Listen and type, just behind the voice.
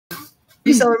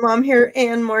Reseller Mom here,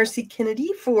 and Marcy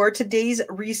Kennedy for today's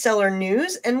reseller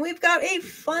news. And we've got a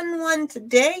fun one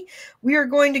today. We are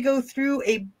going to go through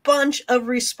a bunch of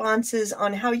responses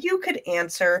on how you could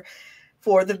answer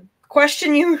for the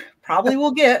question you probably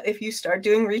will get if you start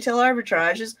doing retail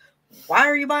arbitrage is, why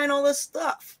are you buying all this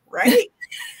stuff, right?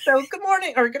 So good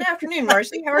morning or good afternoon,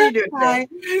 Marcy. How are you doing today?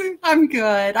 Hi, I'm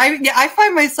good. I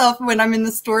find myself when I'm in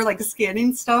the store like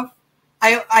scanning stuff,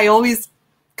 I always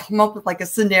come up with like a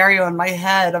scenario in my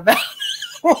head about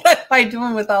what am I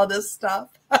doing with all this stuff.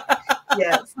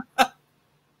 Yes,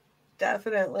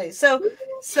 definitely. So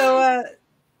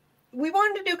we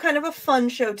wanted to do kind of a fun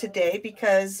show today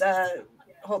because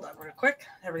hold on real quick.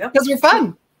 There we go. Because we're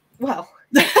fun. Well,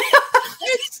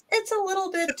 it's a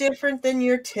little bit different than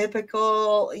your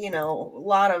typical, you know,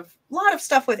 lot of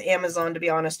stuff with Amazon, to be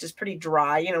honest, is pretty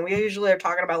dry. You know, we usually are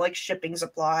talking about like shipping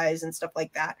supplies and stuff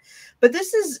like that. But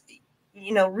this is,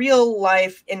 you know, real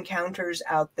life encounters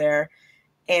out there.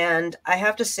 And I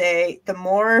have to say, the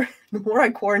more I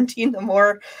quarantine, the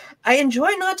more I enjoy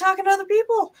not talking to other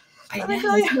people. I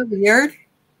know, isn't it weird?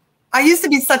 I used to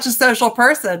be such a social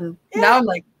person. Yeah. Now I'm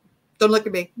like, don't look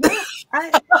at me.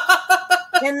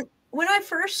 And when I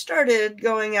first started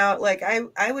going out, like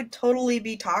I would totally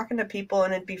be talking to people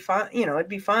and it'd be fine, you know, it'd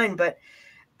be fine. But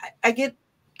I get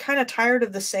kind of tired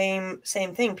of the same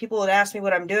thing. People would ask me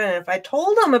what I'm doing. And if I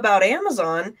told them about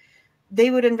Amazon, they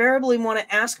would invariably want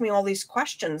to ask me all these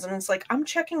questions. And it's like, I'm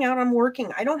checking out, I'm working.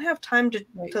 I don't have time to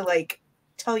like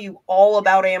tell you all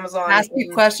about Amazon. Ask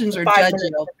you questions or judge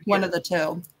you. One of the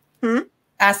two.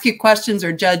 Ask you questions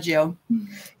or judge you.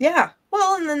 Yeah.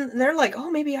 Well, and then they're like,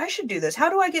 oh, maybe I should do this. How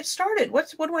do I get started?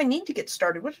 What do I need to get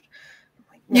started? What?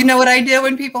 Like, no. You know what I do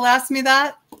when people ask me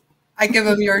that? I give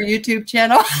them your YouTube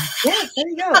channel. Yeah, there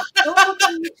you go.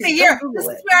 See, here, this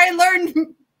is where I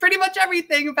learned pretty much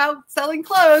everything about selling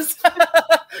clothes.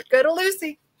 Go to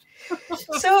Lucy.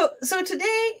 So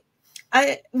today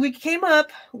we came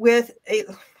up with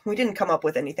we didn't come up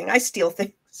with anything. I steal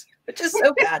things, which is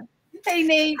so bad. Hey,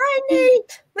 Nate. Hi,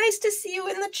 Nate. Nice to see you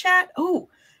in the chat. Oh,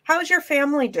 how's your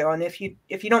family doing? If you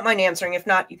don't mind answering, if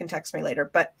not, you can text me later.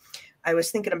 But I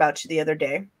was thinking about you the other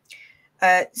day.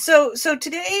 So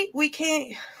today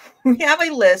we have a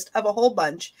list of a whole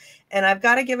bunch, and I've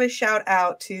got to give a shout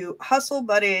out to Hustle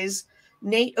Buddies.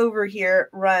 Nate over here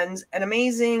runs an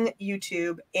amazing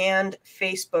YouTube and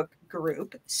Facebook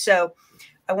group. So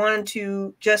I wanted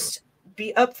to just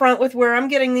be upfront with where I'm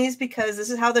getting these, because this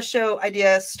is how the show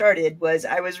idea started. Was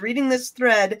I was reading this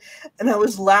thread and I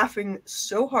was laughing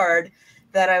so hard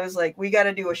that I was like, we got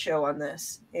to do a show on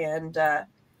this. And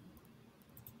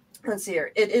let's see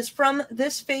here. It is from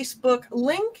this Facebook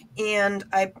link, and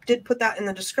I did put that in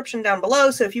the description down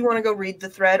below. So if you want to go read the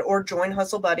thread or join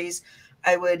Hustle Buddies,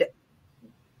 I would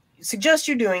suggest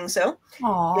you doing so.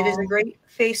 Aww. It is a great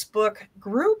Facebook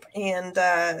group, and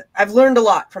I've learned a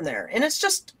lot from there. And it's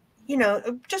just, you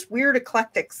know, just weird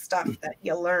eclectic stuff that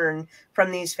you learn from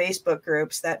these Facebook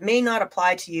groups that may not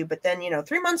apply to you, but then, you know,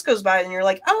 3 months goes by and you're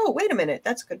like, oh, wait a minute,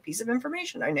 that's a good piece of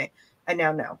information I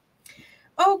now know.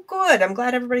 Oh, good. I'm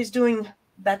glad everybody's doing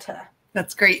better.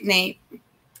 That's great, Nate.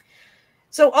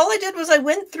 So all I did was I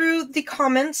went through the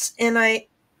comments and I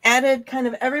added kind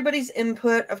of everybody's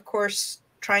input, of course,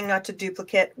 trying not to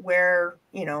duplicate where,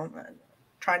 you know,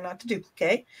 trying not to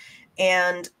duplicate,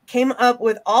 and came up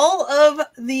with all of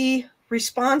the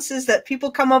responses that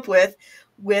people come up with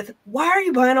why are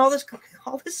you buying all this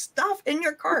stuff in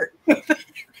your cart?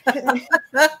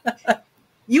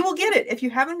 You will get it. If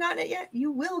you haven't gotten it yet,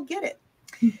 you will get it.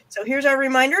 So here's our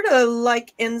reminder to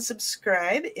like and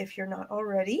subscribe if you're not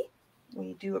already.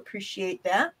 We do appreciate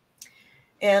that.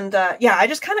 And yeah, I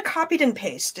just kind of copied and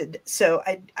pasted. So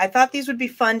I thought these would be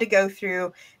fun to go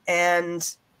through,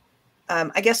 and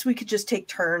I guess we could just take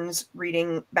turns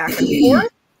reading back and forth,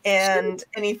 and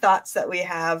any thoughts that we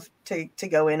have to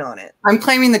go in on it. I'm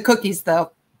claiming the cookies,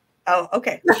 though. Oh,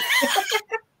 okay.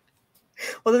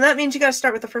 Well, then that means you got to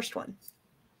start with the first one.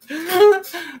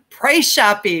 Price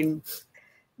shopping.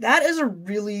 That is a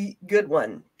really good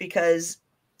one, because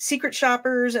secret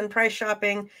shoppers and price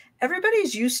shopping,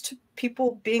 everybody's used to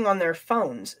people being on their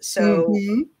phones. So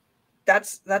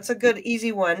that's a good,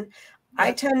 easy one.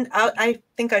 I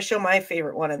think I show my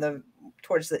favorite one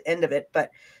towards the end of it, but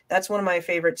that's one of my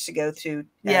favorites to go to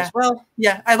as well.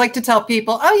 Yeah, I like to tell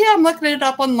people, oh yeah, I'm looking it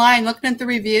up online, looking at the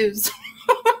reviews.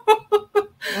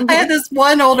 I had this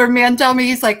one older man tell me,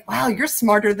 he's like, wow, you're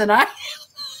smarter than I am.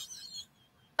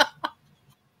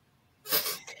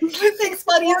 Thanks,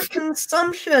 buddy. For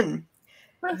consumption.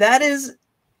 That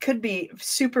could be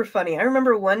super funny. I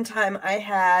remember one time I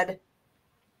had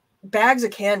bags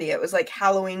of candy. It was like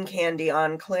Halloween candy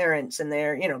on clearance, and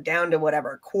they're, you know, down to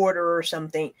whatever, a quarter or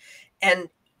something. And,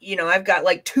 you know, I've got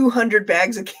like 200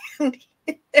 bags of candy.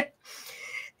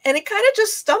 And it kind of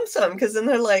just stumps them, because then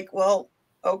they're like, well,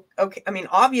 okay. I mean,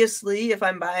 obviously, if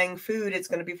I'm buying food, it's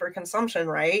going to be for consumption,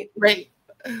 right? Right.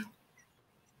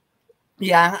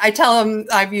 Yeah, I tell them,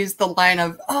 I've used the line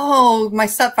of, oh, my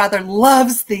stepfather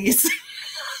loves these.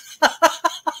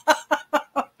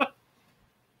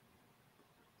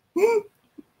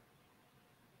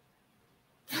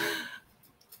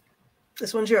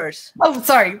 This one's yours. Oh,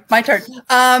 sorry, my turn.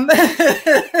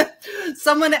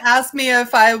 Someone asked me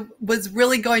if I was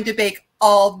really going to bake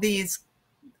all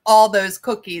those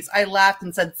cookies. I laughed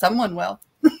and said, someone will.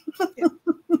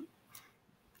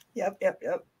 Yep.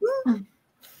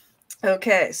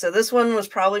 Okay, so this one was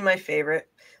probably my favorite.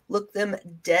 Look them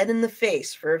dead in the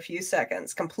face for a few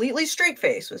seconds, completely straight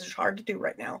face, which is hard to do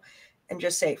right now, and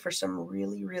just say, for some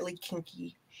really, really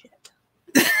kinky shit.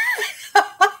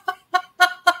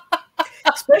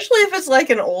 Especially if it's like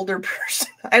an older person.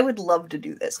 I would love to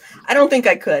do this. I don't think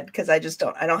I could, because I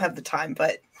don't have the time,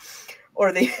 but,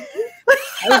 I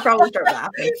would probably start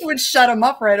laughing. It would shut them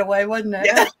up right away, wouldn't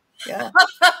it? Yeah.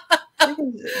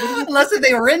 Unless if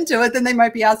they were into it, then they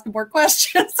might be asking more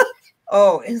questions.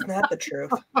 Oh, isn't that the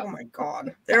truth? Oh my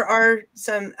God. There are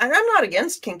some, and I'm not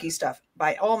against kinky stuff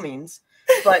by all means,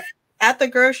 but at the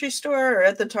grocery store or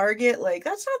at the Target, like,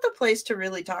 that's not the place to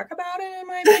really talk about it, in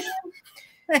my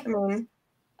opinion.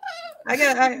 I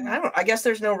mean, I guess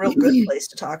there's no real good place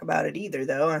to talk about it either,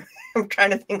 though. I'm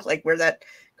trying to think like where that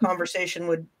conversation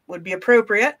would be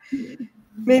appropriate.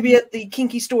 Maybe at the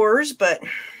kinky stores, but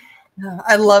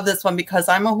I love this one because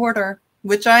I'm a hoarder,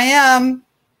 which I am.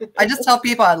 I just tell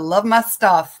people I love my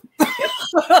stuff. Yep.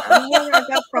 I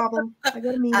got a problem. I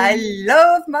got a meeting. I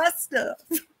love my stuff.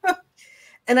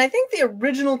 And I think the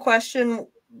original question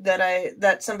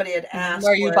that somebody had asked,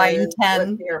 are you buying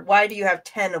 10? Why do you have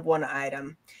 10 of one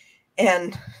item?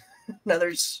 And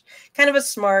another kind of a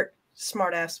smart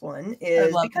ass one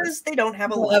is because they don't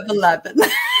have 11.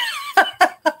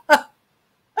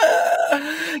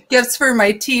 Gifts for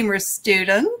my team or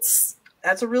students.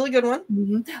 That's a really good one.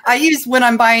 Mm-hmm. I use, when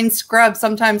I'm buying scrubs,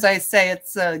 sometimes I say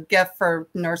it's a gift for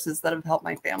nurses that have helped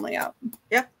my family out.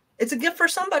 Yeah. It's a gift for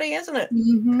somebody, isn't it?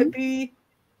 Mm-hmm. Could be.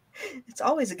 It's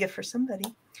always a gift for somebody.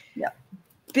 Yeah.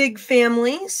 Big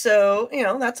family. So, you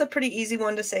know, that's a pretty easy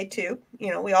one to say too.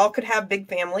 You know, we all could have big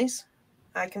families.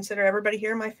 I consider everybody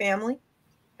here my family.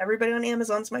 Everybody on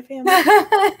Amazon's my family.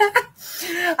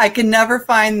 I can never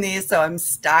find these, so I'm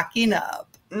stocking up.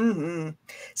 Mm-hmm.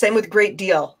 Same with great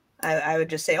deal. I would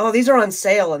just say, oh, these are on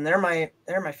sale, and they're my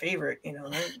favorite. You know,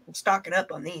 I'm stocking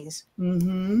up on these.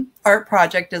 Mm-hmm. Art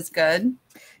project is good.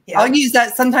 Yeah. I'll use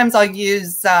that. Sometimes I'll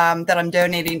use that I'm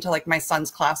donating to like my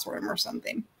son's classroom or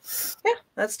something. Yeah,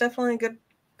 that's definitely a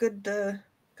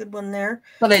good one there.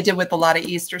 What I did with a lot of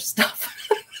Easter stuff.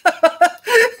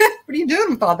 What are you doing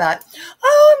with all that?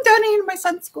 Oh, I'm donating to my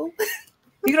son's school.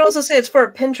 You could also say it's for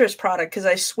a Pinterest product, because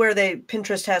I swear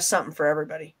Pinterest has something for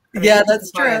everybody. I mean, yeah,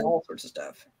 that's true. All sorts of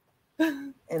stuff.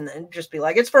 And then just be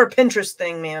like, it's for a Pinterest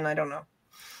thing, man. I don't know.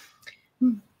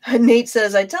 Nate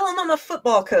says, I tell him I'm a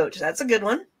football coach. That's a good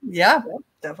one. Yeah,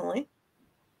 definitely.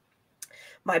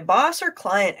 My boss or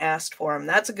client asked for him.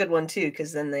 That's a good one too,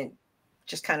 because then they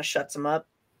just kind of shuts them up.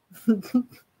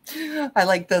 I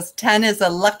like this. 10 is a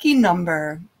lucky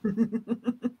number.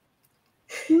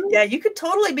 Yeah, you could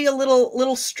totally be a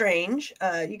little strange.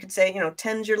 You could say,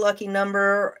 10's your lucky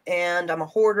number, and I'm a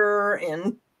hoarder,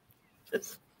 and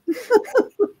just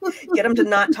get them to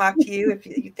not talk to you if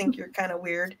you think you're kind of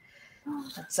weird.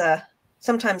 That's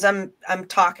sometimes I'm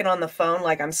talking on the phone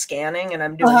like I'm scanning, and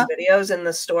I'm doing videos in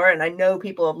the store, and I know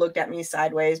people have looked at me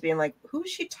sideways being like, who is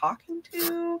she talking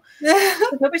to?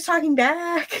 Nobody's talking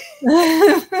back.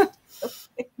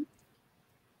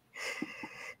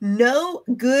 No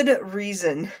good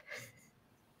reason.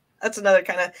 That's another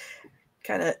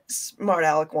kind of smart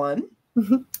aleck one.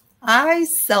 I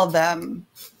sell them.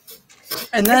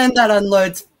 And then that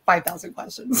unloads 5,000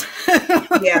 questions.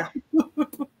 Yeah.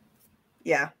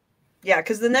 Yeah. Yeah,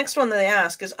 because the next one that they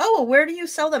ask is, oh, where do you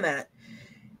sell them at?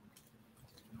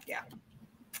 Yeah.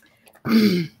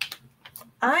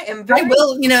 I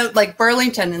will, like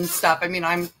Burlington and stuff. I mean,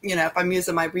 I'm, if I'm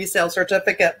using my resale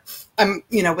certificate, I'm,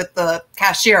 with the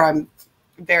cashier, I'm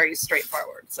very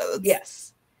straightforward. So it's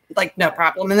yes, like no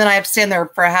problem. And then I have to stand there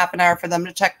for a half an hour for them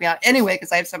to check me out anyway,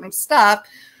 because I have so much stuff.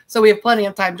 So we have plenty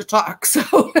of time to talk. So,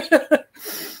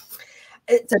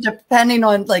 so depending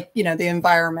on like, the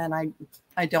environment,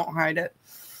 I don't hide it.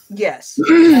 Yes,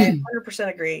 I 100%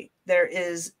 agree. There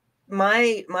is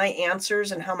my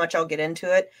answers and how much I'll get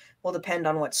into it will depend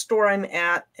on what store I'm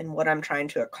at and what I'm trying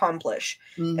to accomplish.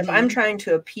 If I'm trying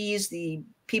to appease the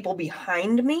people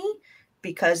behind me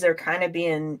because they're kind of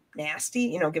being nasty,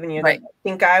 you know, giving you the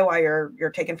pink eye while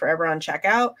you're taking forever on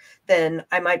checkout, then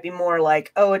I might be more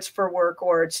like, oh, it's for work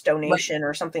or it's donation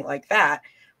or something like that.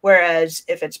 Whereas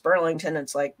if it's Burlington,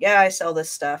 it's like, yeah, I sell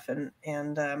this stuff. And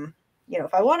you know,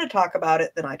 if I want to talk about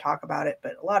it, then I talk about it.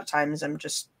 But a lot of times I'm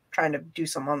just trying to do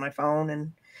something on my phone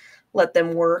and let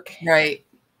them work. Right.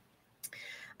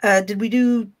 Did we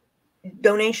do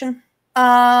donation?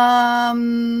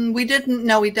 We didn't.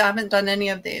 No, we haven't done any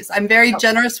of these. I'm very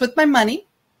generous with my money.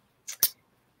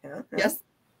 Yeah. Yes.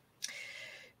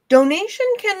 Donation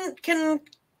can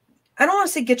I don't want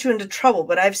to say get you into trouble,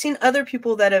 but I've seen other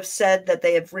people that have said that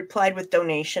they have replied with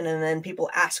donation, and then people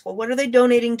ask, well, what are they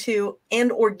donating to,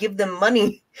 and or give them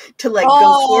money to like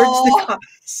go towards the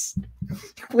cause.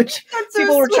 Which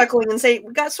people were chuckling and say,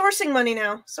 we got sourcing money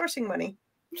now. Sourcing money.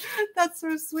 That's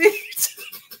so sweet.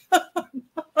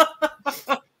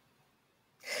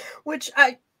 Which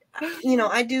I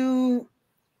do,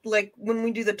 like when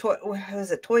we do the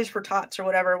Toys for Tots or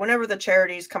whatever, whenever the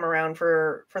charities come around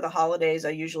for the holidays,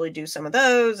 I usually do some of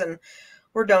those, and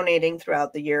we're donating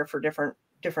throughout the year for different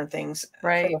things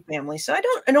for the family. So I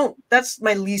don't, that's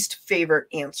my least favorite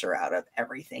answer out of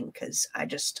everything. 'Cause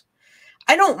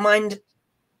I don't mind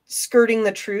skirting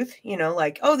the truth, you know,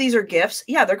 like, oh, these are gifts.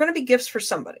 Yeah, they're going to be gifts for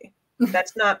somebody.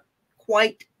 That's not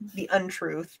quite the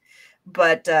untruth.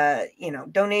 But, you know,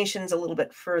 donation's a little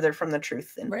bit further from the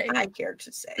truth than I care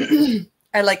to say.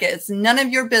 I like it. It's none of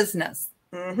your business.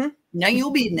 Mm-hmm. None of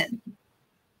your business.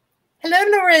 Hello,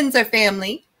 Lorenzo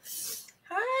family.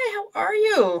 Hi, how are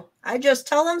you? I just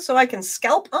tell them so I can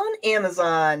scalp on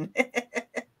Amazon.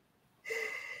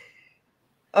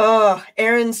 Oh,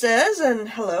 Erin says, and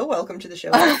hello, welcome to the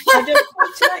show. I just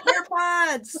put to my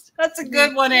earpods. That's a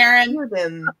good one,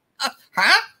 Erin.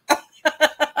 Huh?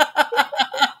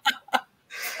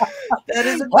 That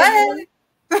is a good one.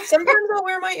 Sometimes I'll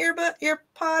wear my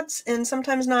earpods and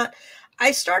sometimes not.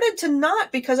 I started to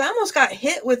not because I almost got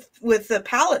hit with the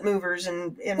pallet movers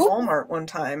in Walmart one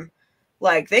time.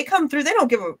 Like they come through,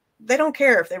 they don't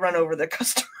care if they run over the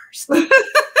customers.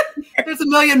 There's a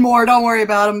million more. Don't worry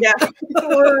about them. Yeah,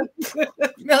 a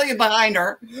million behind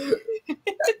her.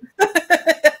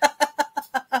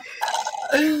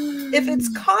 If it's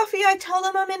coffee, I tell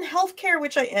them I'm in healthcare,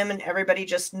 which I am, and everybody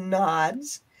just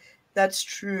nods. That's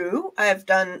true. I've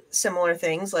done similar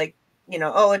things like, you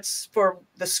know, oh, it's for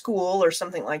the school or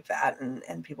something like that.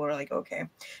 And people are like, okay.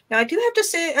 Now, I do have to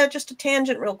say just a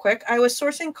tangent real quick. I was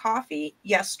sourcing coffee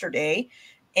yesterday,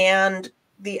 and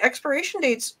the expiration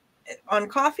dates on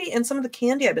coffee and some of the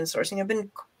candy I've been sourcing have been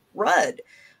crud.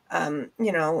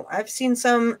 You know, I've seen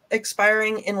some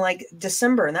expiring in like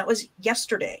December, and that was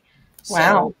yesterday.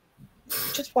 Wow.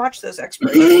 So just watch those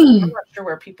expirations. I'm not sure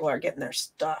where people are getting their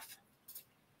stuff.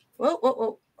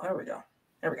 Whoa. There we go.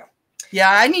 Yeah,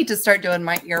 I need to start doing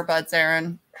my earbuds,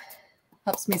 Erin.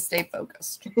 Helps me stay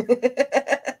focused.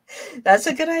 That's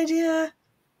a good idea.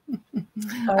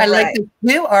 I like the,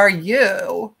 who are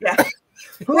you? Yeah.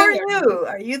 Who are you?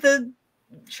 Are you the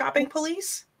shopping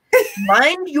police?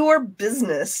 Mind your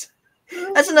business.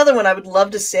 That's another one I would love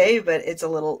to say, but it's a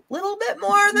little bit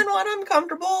more than what I'm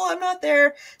comfortable. I'm not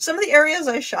there. Some of the areas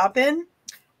I shop in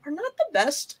are not the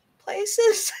best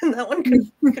places, and that one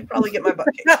could probably get my butt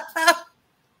kicked.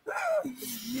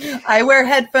 I wear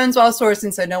headphones while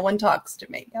sourcing, so no one talks to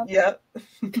me. Yep.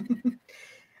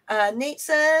 Nate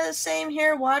says, same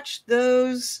here. Watch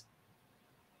those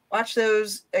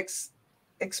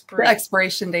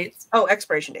expiration dates. Oh,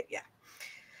 expiration date. Yeah.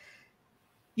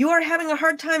 You are having a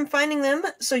hard time finding them,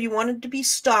 so you wanted to be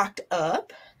stocked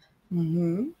up.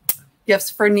 Mm-hmm. Gifts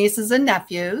for nieces and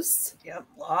nephews. Yep,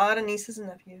 a lot of nieces and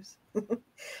nephews.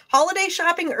 Holiday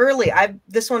shopping early.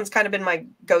 This one's kind of been my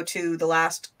go-to the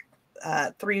last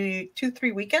 3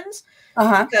 weekends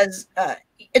because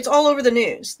it's all over the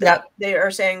news. They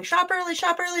are saying shop early,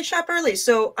 shop early, shop early.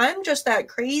 So I'm just that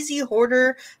crazy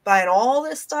hoarder buying all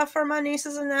this stuff for my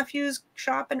nieces and nephews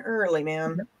shopping early,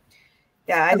 man.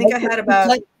 Yeah, I think I had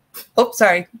about. Oh,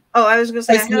 sorry. Oh, I was going to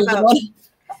say I had about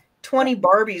 20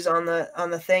 Barbies on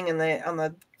the thing and on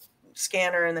the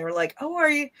scanner, and they were like, "Oh, are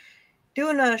you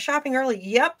doing shopping early?"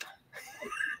 Yep.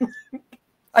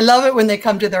 I love it when they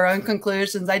come to their own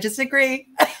conclusions. I disagree.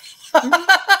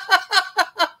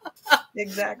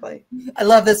 Exactly. I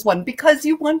love this one because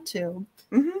you want to.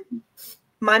 Mm-hmm.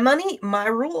 My money, my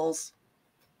rules.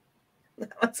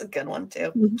 That's a good one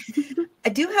too. I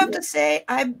do have to say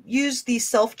I used the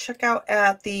self-checkout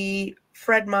at the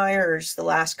Fred Meyer's the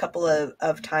last couple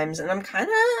of times, and I'm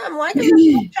liking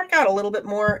the checkout a little bit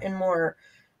more and more.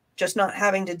 Just not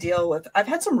having to deal with. I've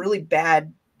had some really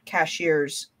bad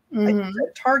cashiers, like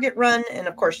the Target run, and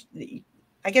of course,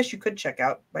 I guess you could check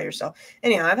out by yourself.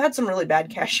 Anyhow, I've had some really bad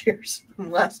cashiers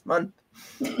last month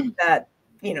that,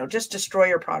 you know, just destroy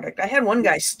your product. I had one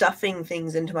guy stuffing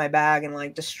things into my bag and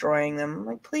like destroying them. I'm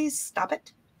like, please stop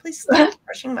it. Please stop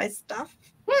crushing my stuff.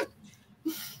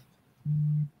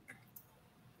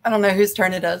 I don't know whose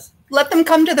turn it is. Let them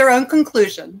come to their own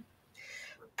conclusion.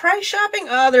 Price shopping.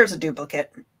 Oh, there's a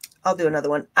duplicate. I'll do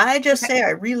another one. I just say I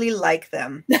really like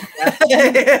them. Why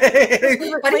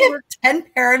do you have 10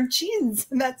 pair of jeans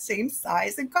in that same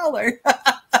size and color?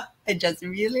 I just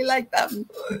really like them.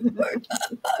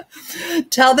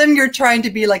 Tell them you're trying to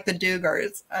be like the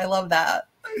Dugars. I love that.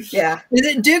 Yeah. Is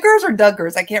it Dugars or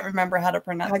Duggars? I can't remember how to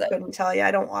pronounce it. I couldn't tell you.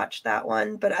 I don't watch that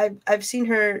one, but I've seen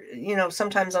her, you know,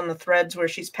 sometimes on the threads where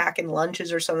she's packing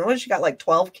lunches or something. What, she got like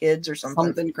 12 kids or something?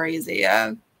 Something crazy,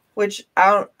 yeah. Which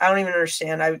I don't even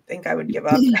understand. I think I would give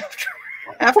up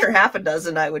after half a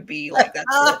dozen. I would be like, that's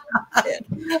it.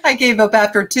 I gave up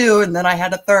after 2, and then I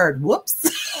had a third. Whoops.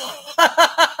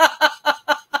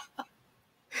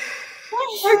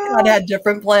 God had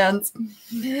different plans.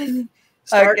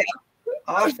 Start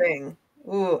coughing.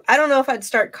 Ooh, I don't know if I'd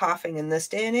start coughing in this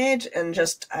day and age. And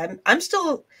just I'm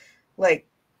still like,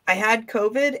 I had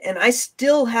COVID and I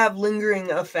still have lingering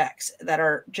effects that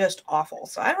are just awful.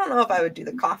 So I don't know if I would do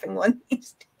the coughing one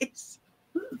these days.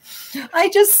 I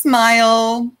just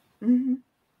smile. Mm-hmm.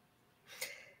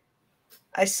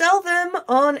 I sell them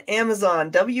on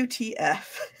Amazon.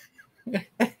 WTF.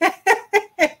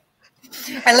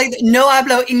 I like that. No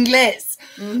hablo inglés.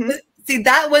 Mm-hmm. See,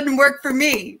 that wouldn't work for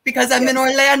me because I'm in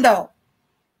Orlando.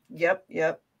 Yep.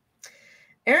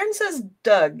 Aaron says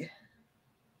Doug.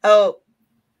 Oh,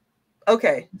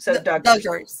 okay. So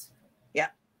Duggars. Yeah.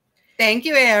 Thank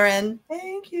you, Aaron.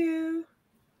 Thank you.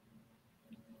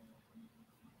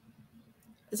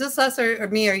 Is this us or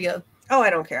me or you? Oh, I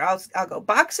don't care. I'll go.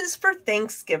 Boxes for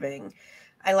Thanksgiving.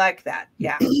 I like that.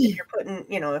 Yeah. If you're putting,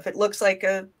 you know, if it looks like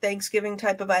a Thanksgiving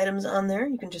type of items on there,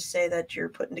 you can just say that you're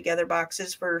putting together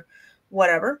boxes for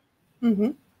whatever. Mm-hmm.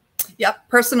 Yep.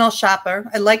 Personal shopper.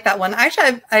 I like that one.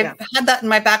 Actually, I've had that in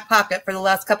my back pocket for the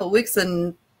last couple of weeks,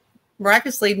 and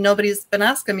miraculously, nobody's been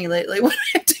asking me lately what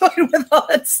I'm doing with all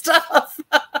that stuff.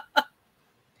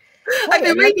 I've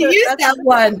been waiting to use that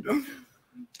one.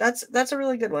 That's a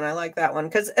really good one. I like that one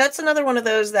because that's another one of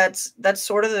those that's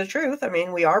sort of the truth. I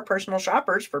mean, we are personal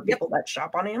shoppers for people that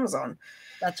shop on Amazon.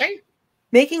 That's right.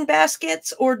 Making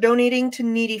baskets or donating to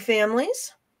needy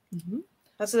families. Mm-hmm.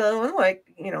 That's another one, like,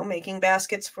 you know, making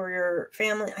baskets for your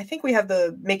family. I think we have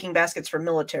the making baskets for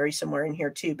military somewhere in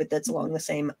here too, but that's along the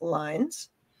same lines.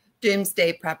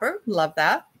 Doomsday prepper. Love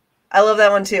that. I love that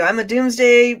one too. I'm a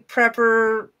doomsday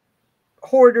prepper,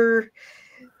 hoarder,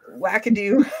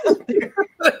 wackadoo.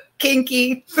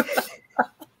 Kinky.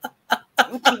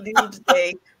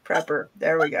 Doomsday prepper.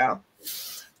 There we go.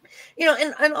 You know,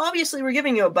 and obviously we're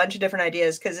giving you a bunch of different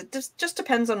ideas because it just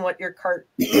depends on what your cart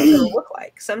is going to look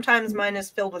like. Sometimes mine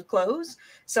is filled with clothes.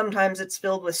 Sometimes it's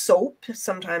filled with soap.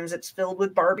 Sometimes it's filled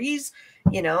with Barbies,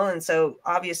 you know, and so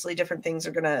obviously different things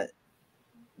are going to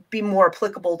be more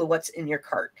applicable to what's in your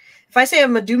cart. If I say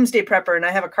I'm a doomsday prepper and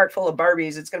I have a cart full of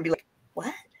Barbies, it's going to be like,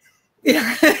 what? Yeah.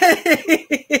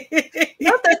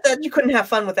 Not that you couldn't have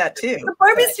fun with that too. The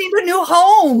Barbies need a new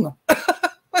home.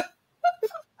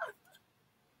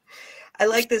 I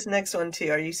like this next one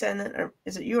too. Are you saying that, or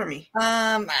is it you or me?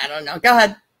 I don't know. Go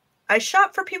ahead. I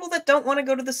shop for people that don't want to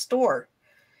go to the store.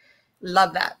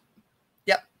 Love that.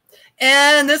 Yep.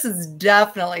 And this is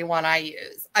definitely one I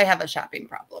use. I have a shopping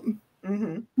problem.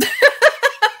 Mm-hmm.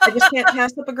 I just can't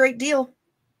pass up a great deal.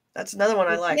 That's another one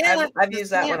I like. Yeah, I've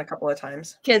used that one a couple of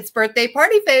times. Kids' birthday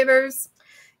party favors.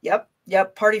 Yep.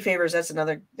 Party favors. That's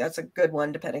a good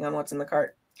one, depending on what's in the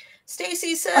cart.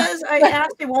 Stacy says, I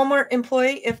asked a Walmart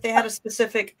employee if they had a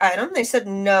specific item. They said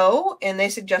no, and they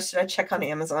suggested I check on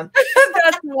Amazon.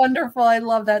 That's wonderful. I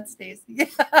love that, Stacy.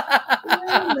 Isn't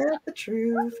that the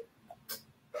truth?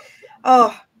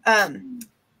 Oh,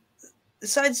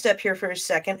 sidestep here for a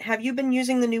second. Have you been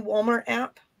using the new Walmart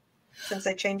app since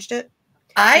they changed it?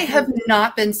 I have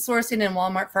not been sourcing in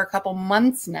Walmart for a couple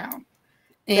months now.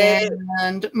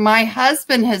 And my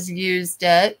husband has used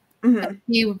it. Mm-hmm.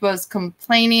 He was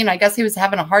complaining. I guess he was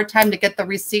having a hard time to get the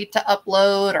receipt to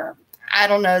upload, or I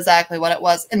don't know exactly what it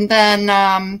was. And then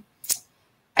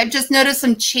I've just noticed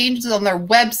some changes on their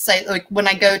website. Like when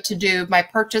I go to do my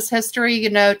purchase history,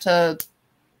 to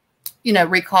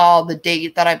recall the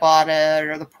date that I bought it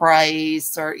or the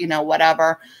price or,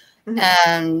 whatever. Mm-hmm.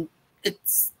 And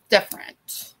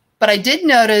different. But I did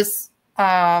notice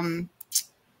on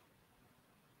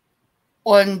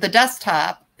the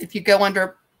desktop, if you go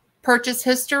under purchase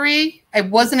history, I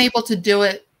wasn't able to do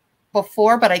it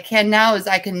before, but I can now, is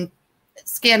I can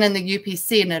scan in the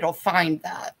UPC and it'll find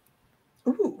that.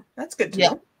 Ooh, that's good to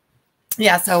know.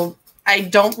 Yeah, so I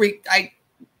don't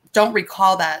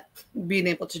recall that being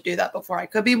able to do that before. I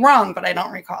could be wrong, but I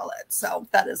don't recall it. So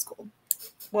that is cool.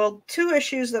 Well, 2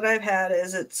 issues that I've had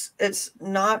is it's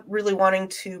not really wanting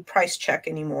to price check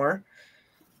anymore.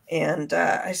 And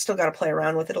I still got to play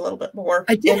around with it a little bit more.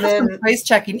 I did have some price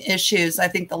checking issues, I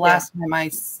think, the last time I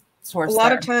sourced a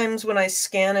lot of times when I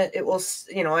scan it, it will,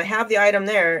 you know, I have the item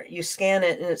there. You scan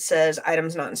it and it says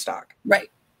items not in stock. Right.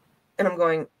 And I'm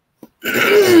going,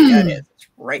 that is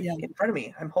right in front of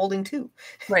me. I'm holding 2.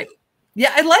 Right.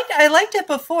 Yeah, I liked it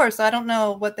before, so I don't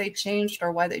know what they changed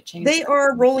or why they changed it. They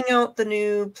are rolling out the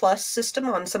new Plus system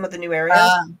on some of the new areas.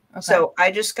 Okay. So I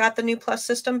just got the new Plus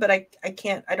system, but I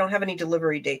don't have any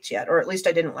delivery dates yet, or at least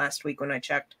I didn't last week when I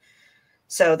checked.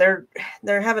 So they're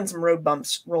having some road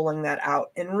bumps rolling that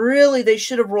out. And really, they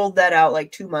should have rolled that out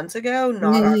like 2 months ago,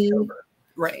 not October.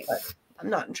 Right. But I'm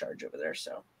not in charge over there,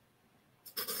 so.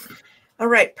 All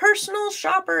right, personal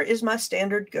shopper is my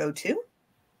standard go-to.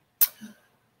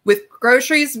 With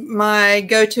groceries, my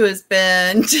go-to has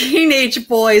been teenage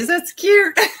boys. That's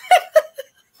cute.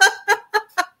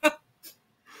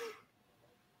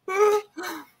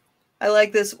 I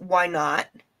like this. Why not?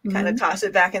 Kind of toss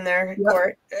it back in there.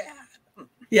 Yep.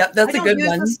 Yeah, that's a good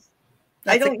one.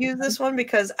 I don't use this one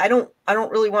because I don't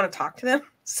really want to talk to them.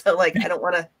 So like I don't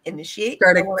want to initiate.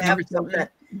 I want to have something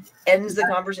that ends the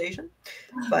conversation.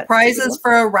 But prizes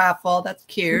for a raffle. That's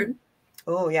cute.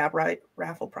 Oh yeah, right.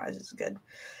 Raffle prizes is good.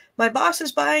 My boss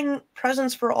is buying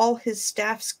presents for all his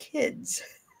staff's kids.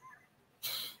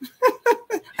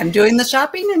 I'm doing the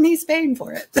shopping and he's paying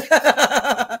for it.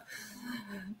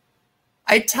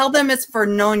 I tell them it's for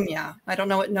Nonya. I don't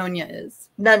know what Nonya is.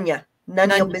 None your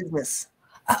business.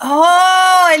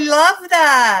 Oh, I love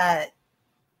that.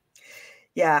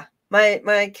 Yeah,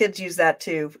 my kids use that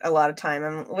too a lot of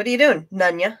time. What are you doing?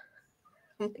 Nunya.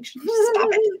 Stop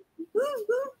it.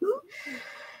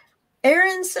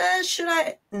 Aaron says, should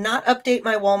I not update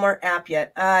my Walmart app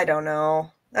yet? I don't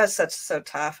know. That's so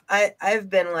tough. I've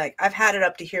had it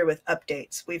up to here with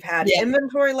updates. We've had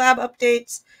Inventory Lab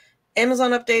updates,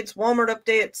 Amazon updates, Walmart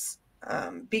updates,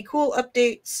 Be Cool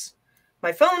updates.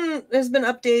 My phone has been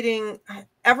updating.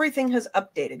 Everything has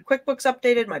updated. QuickBooks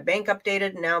updated. My bank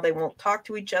updated. Now they won't talk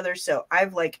to each other. So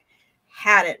I've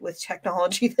had it with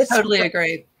technology this Totally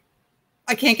agree.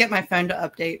 I can't get my phone to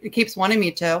update. It keeps wanting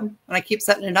me to, and I keep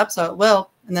setting it up so it will,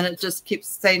 and then it just keeps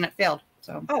saying it failed.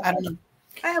 So I don't know.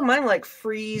 I have mine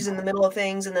freeze in the middle of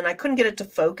things, and then I couldn't get it to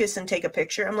focus and take a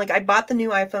picture. I'm like, I bought the new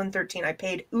iPhone 13. I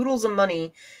paid oodles of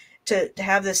money to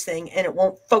have this thing, and it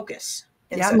won't focus.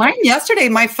 Yeah, mine yesterday,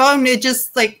 my phone, it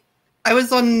just I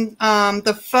was on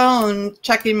the phone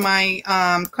checking my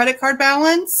credit card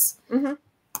balance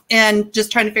and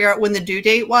just trying to figure out when the due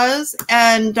date was.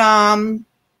 And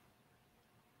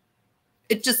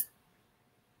it just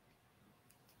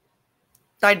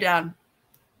died down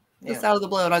just out of the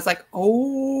blue. And I was like,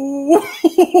 oh,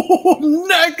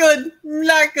 not good,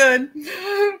 not good.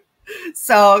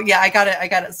 So yeah, I got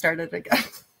it started again.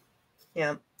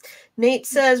 Yeah. Nate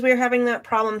says we're having that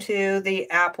problem too. The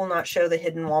app will not show the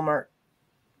hidden Walmart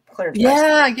clearance.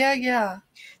 Yeah.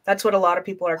 That's what a lot of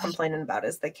people are complaining about,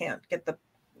 is they can't get the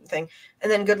thing. And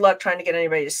then good luck trying to get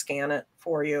anybody to scan it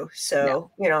for you.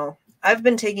 So, I've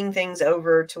been taking things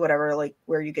over to whatever,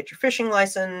 where you get your fishing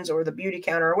license or the beauty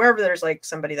counter or wherever there's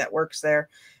somebody that works there,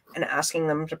 and asking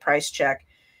them to price check.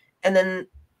 And then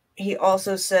he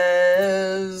also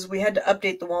says we had to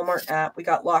update the Walmart app. We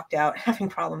got locked out, having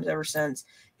problems ever since.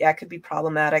 Yeah, it could be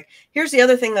problematic. Here's the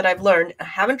other thing that I've learned. I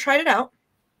haven't tried it out,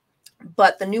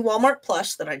 but the new Walmart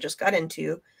Plus that I just got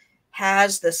into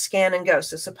has the scan and go.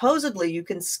 So supposedly you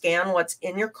can scan what's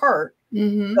in your cart,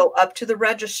 go up to the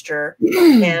register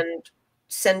and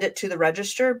send it to the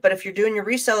register. But if you're doing your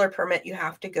reseller permit, you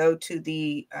have to go to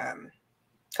the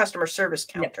customer service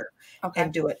counter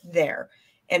and do it there.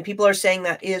 And people are saying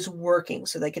that is working.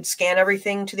 So they could scan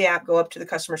everything to the app, go up to the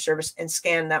customer service and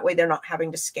scan. That way they're not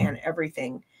having to scan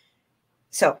everything.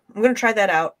 So I'm going to try that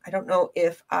out. I don't know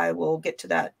if I will get to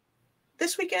that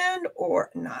this weekend or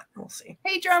not. We'll see.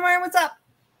 Hey, drummer, what's up?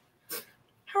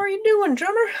 How are you doing,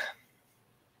 drummer?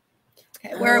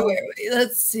 Okay, where are we?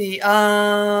 Let's see.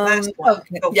 Last one.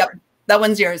 Okay. Yep, that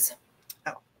one's yours.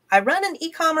 Oh, I run an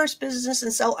e-commerce business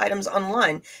and sell items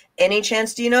online. Any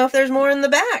chance do you know if there's more in the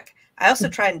back? I also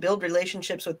try and build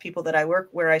relationships with people that I work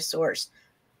where I source.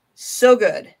 So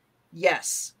good.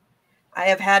 Yes. I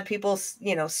have had people,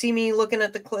 you know, see me looking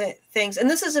at the things, and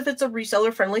this is if it's a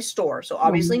reseller friendly store. So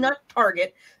obviously not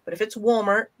Target, but if it's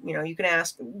Walmart, you know, you can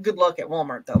ask. Good luck at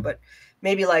Walmart though, but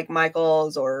maybe like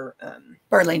Michael's or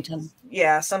Burlington.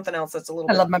 Yeah, something else that's a little.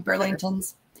 I love my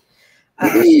Burlingtons.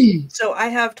 So I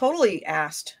have totally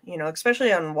asked, you know,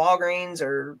 especially on Walgreens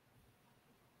or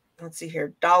let's see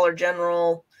here, Dollar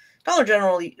General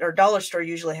or Dollar Store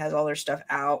usually has all their stuff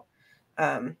out.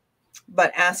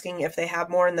 But asking if they have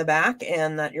more in the back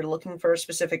and that you're looking for a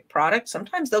specific product,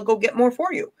 sometimes they'll go get more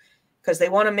for you because they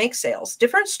want to make sales.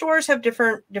 Different stores have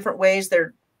different ways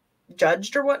they're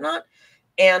judged or whatnot.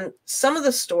 And some of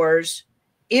the stores,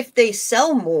 if they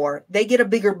sell more, they get a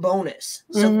bigger bonus.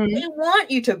 So they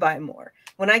want you to buy more.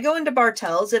 When I go into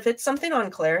Bartell's, if it's something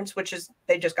on clearance, which is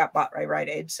they just got bought by Rite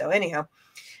Aid. So anyhow,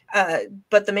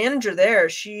 but the manager there,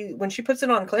 when she puts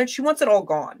it on clearance, she wants it all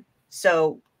gone.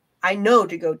 So I know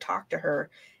to go talk to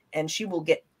her and she will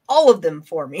get all of them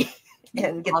for me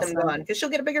and get them gone because she'll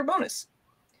get a bigger bonus.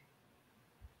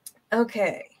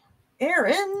 Okay.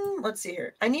 Erin, let's see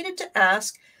here. I need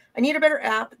a better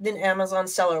app than Amazon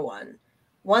Seller One.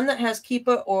 One that has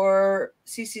Keepa or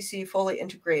CCC fully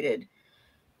integrated.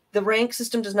 The rank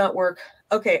system does not work.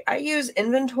 Okay, I use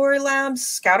Inventory Labs,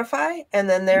 Scoutify, and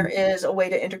then there is a way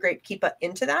to integrate Keepa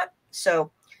into that.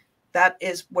 So that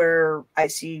is where I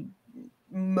see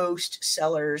most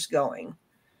sellers going.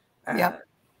 Yeah.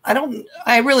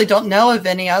 I really don't know of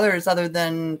any others other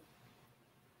than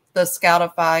the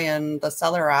Scoutify and the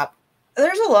Seller app.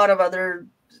 There's a lot of other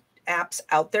apps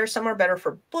out there. Some are better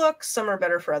for books, some are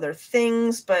better for other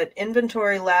things, but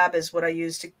Inventory Lab is what I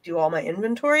use to do all my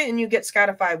inventory, and you get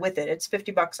Scoutify with it. It's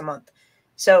 $50 a month.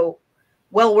 So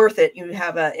well worth it. You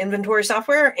have an inventory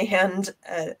software and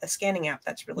a scanning app.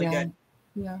 That's really good.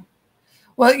 Yeah.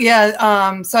 Well,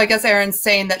 yeah. So I guess Erin's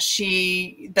saying that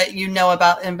you know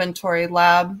about Inventory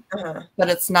Lab, but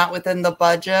it's not within the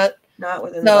budget. Not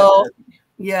within the budget.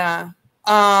 Yeah.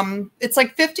 It's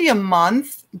like $50 a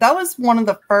month. That was one of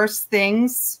the first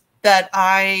things that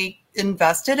I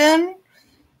invested in,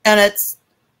 and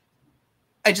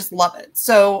I just love it.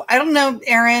 So I don't know,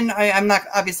 Erin, I'm not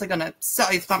obviously going to sell.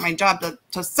 It's not my job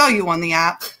to sell you on the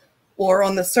app or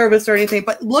on the service or anything,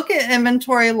 but look at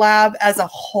Inventory Lab as a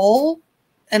whole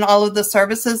and all of the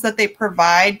services that they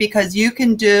provide, because you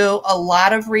can do a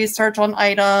lot of research on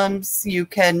items.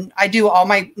 I do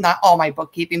not all my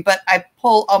bookkeeping, but I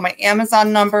pull all my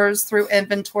Amazon numbers through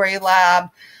Inventory Lab.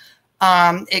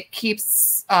 It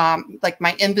keeps like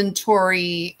my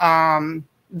inventory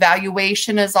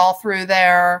valuation is all through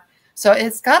there. So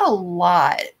it's got a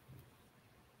lot.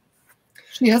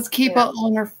 She has Keepa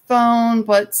on her phone,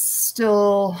 but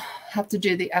still have to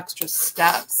do the extra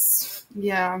steps.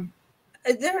 Yeah.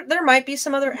 There might be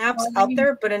some other apps out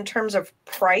there, but in terms of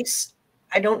price,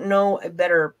 I don't know a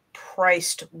better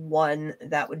priced one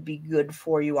that would be good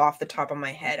for you off the top of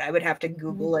my head. I would have to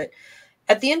Google it.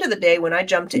 At the end of the day, when I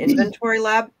jumped to Inventory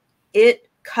Lab, it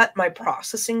cut my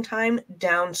processing time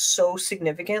down so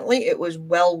significantly. It was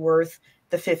well worth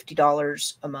the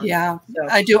 $50 a month. Yeah, so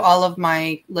I do all of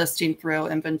my listing through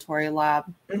Inventory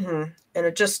Lab. And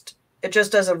it just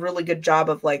does a really good job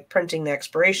of like printing the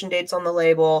expiration dates on the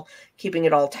label, keeping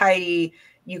it all tidy.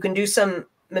 You can do some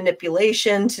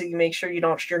manipulation to make sure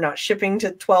you're not shipping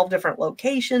to 12 different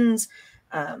locations,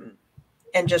 and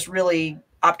just really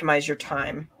optimize your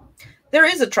time. There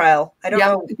is a trial. I don't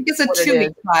know. I think it's a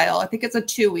 2-week trial. I think it's a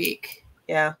 2-week.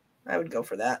 Yeah, I would go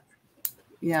for that.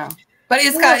 Yeah. But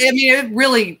it's got, I mean, it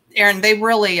really, Erin, they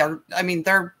really are, I mean,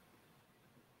 they're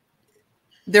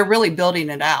really building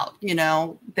it out. You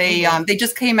know, they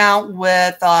just came out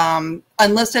with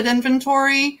unlisted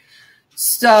inventory.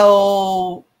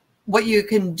 So what you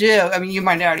can do, I mean, you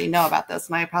might already know about this,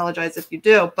 and I apologize if you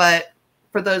do, but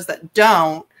for those that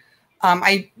don't,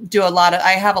 I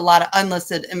have a lot of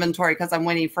unlisted inventory because I'm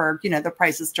waiting for, you know, the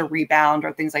prices to rebound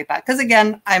or things like that. Because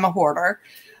again, I'm a hoarder.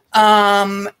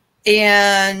 And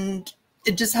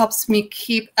it just helps me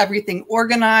keep everything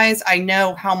organized. I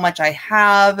know how much I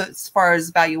have as far as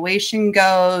valuation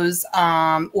goes.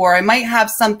 Or I might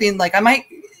have something like I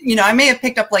may have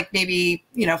picked up like maybe,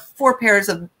 4 pairs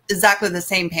of exactly the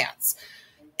same pants.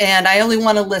 And I only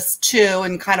want to list 2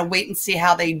 and kind of wait and see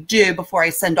how they do before I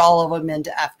send all of them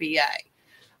into FBA.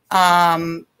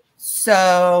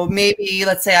 So maybe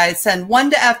let's say I send 1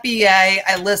 to FBA,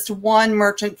 I list 1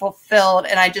 merchant fulfilled,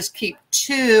 and I just keep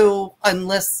 2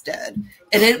 unlisted.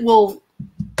 And it will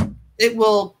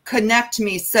connect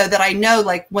me so that I know,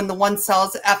 like, when the one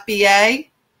sells FBA,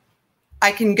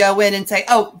 I can go in and say,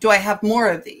 oh, do I have more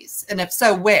of these? And if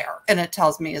so, where? And it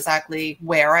tells me exactly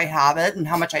where I have it and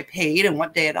how much I paid and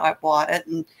what day I bought it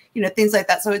and, you know, things like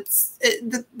that. So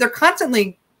they're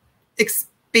constantly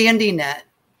expanding it.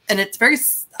 And it's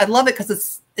I love it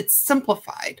because it's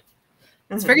simplified.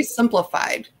 It's very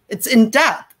simplified. It's in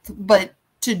depth, but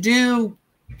to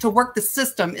work the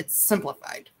system, it's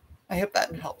simplified. I hope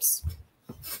that helps.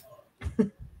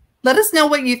 Let us know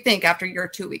what you think after your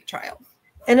 2-week trial.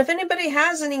 And if anybody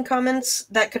has any comments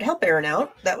that could help Erin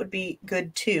out, that would be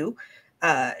good too.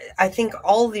 I think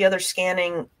all the other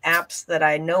scanning apps that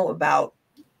I know about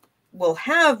will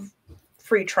have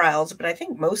free trials, but I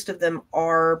think most of them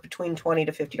are between $20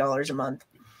 to $50 a month.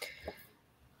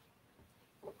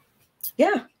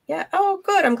 Yeah. Yeah. Oh,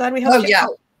 good. I'm glad we helped you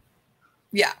out.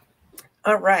 Yeah.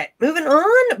 All right. Moving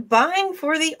on. Buying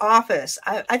for the office.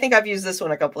 I think I've used this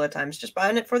one a couple of times. Just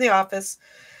buying it for the office.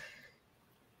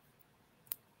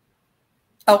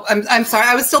 Oh, I'm sorry.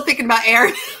 I was still thinking about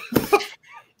Erin.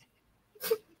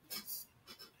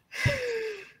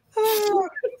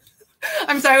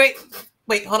 I'm sorry.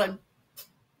 Wait, hold on.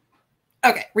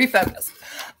 Okay, refocus.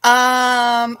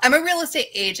 I'm a real estate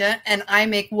agent and I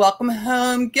make welcome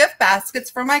home gift baskets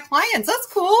for my clients. That's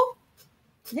cool.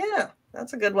 Yeah,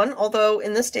 that's a good one. Although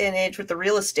in this day and age with the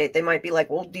real estate, they might be like,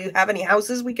 well, do you have any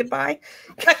houses we could buy?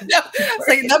 No, it's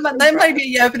like, that might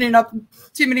be opening up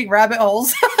too many rabbit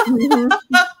holes.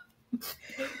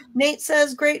 Nate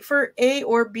says great for A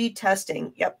or B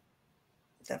testing. Yep,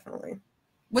 definitely.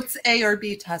 What's A or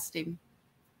B testing?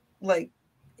 Like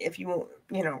if you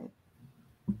know,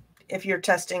 if you're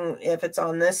testing if it's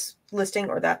on this listing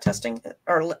or that testing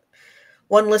or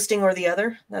one listing or the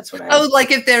other. That's what I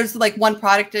like if there's like one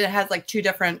product and it has like 2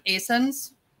 different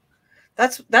ASINs.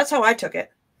 That's how I took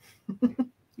it.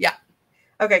 Yeah.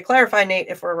 Okay, clarify, Nate,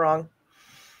 if we're wrong.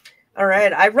 All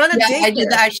right. I run a daycare. I did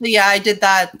that actually. Yeah, I did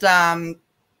that.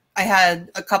 I had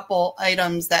a couple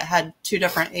items that had 2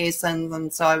 different ASINs,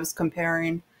 and so I was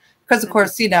comparing. Because, of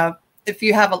course, you know, if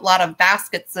you have a lot of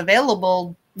baskets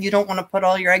available, you don't want to put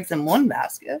all your eggs in one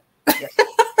basket. Yeah.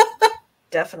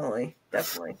 Definitely. I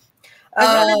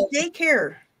run a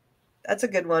daycare. That's a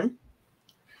good one.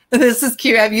 This is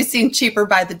cute. Have you seen Cheaper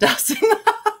by the Dozen?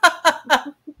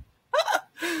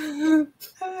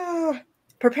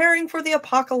 Preparing for the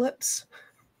apocalypse.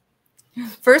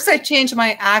 First, I change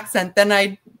my accent. Then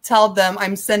I tell them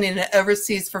I'm sending it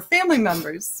overseas for family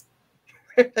members.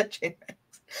 I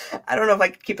don't know if I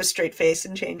could keep a straight face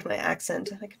and change my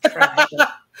accent. I could try.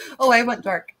 Oh, I went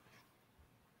dark.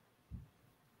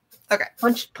 Okay.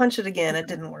 Punch it again. It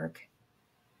didn't work.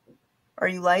 Are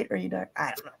you light or are you dark?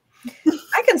 I don't know.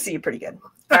 I can see you pretty good.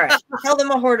 All right. Tell them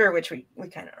a hoarder, which we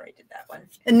kind of already did that one.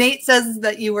 And Nate says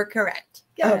that you were correct.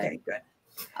 Good. Okay, good.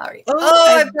 All right.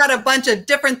 Oh, I've got a bunch of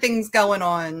different things going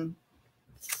on.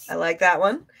 I like that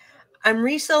one. I'm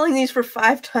reselling these for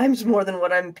 5 times more than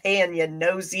what I'm paying you,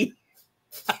 nosy.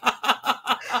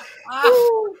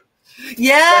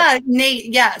 Yeah,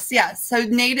 Nate. Yes. So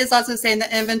Nate is also saying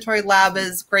the inventory lab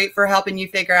is great for helping you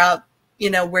figure out, you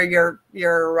know, where your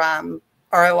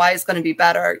ROI is going to be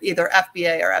better, either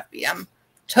FBA or FBM.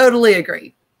 Totally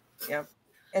agree. Yeah.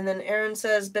 And then Erin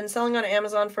says, been selling on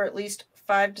Amazon for at least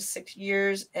 5 to 6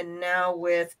 years, and now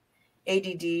with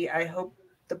ADD, I hope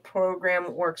the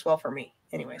program works well for me.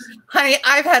 Anyways, honey,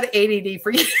 I've had ADD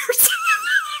for years.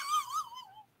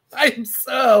 I'm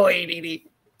so ADD.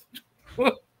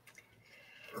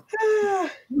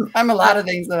 I'm a lot of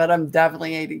things, but I'm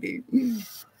definitely ADD.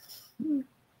 All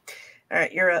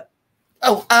right, you're up.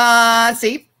 Oh,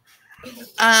 see,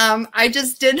 I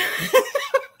just did.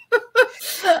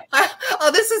 Oh,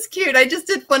 this is cute. I just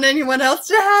didn't want anyone else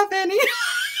to have any.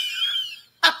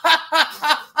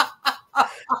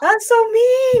 That's so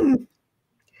mean.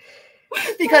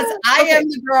 Because I am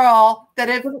the girl that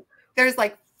if there's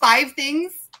like 5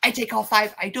 things, I take all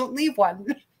 5. I don't leave one.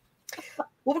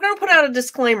 Well, we're going to put out a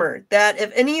disclaimer that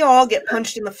if any of y'all get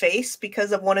punched in the face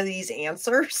because of one of these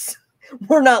answers,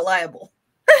 we're not liable.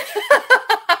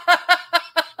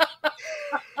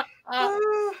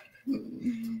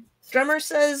 Drummer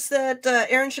says that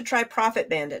Erin should try Profit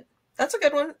Bandit. That's a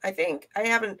good one, I think. I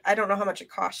don't know how much it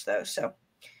costs, though, so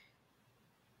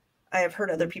I have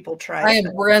heard other people try. I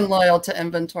am brand loyal to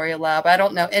Inventory Lab. I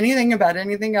don't know anything about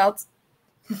anything else.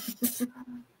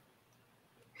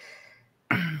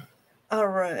 All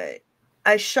right.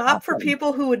 I shop for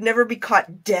people who would never be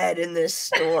caught dead in this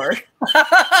store. Boy,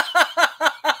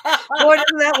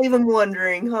 doesn't that leave them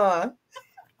wondering, huh?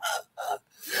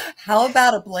 How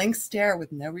about a blank stare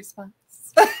with no response?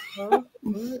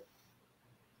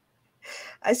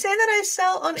 I say that I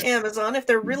sell on Amazon. If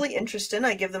they're really interested,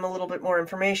 I give them a little bit more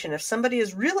information. If somebody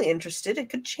is really interested, it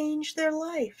could change their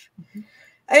life. Mhm.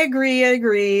 I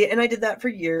agree. And I did that for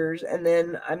years. And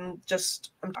then I'm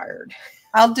tired.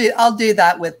 I'll do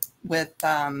that with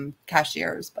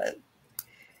cashiers, but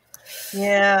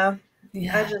yeah.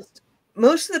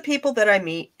 Most of the people that I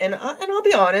meet, and I'll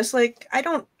be honest, like I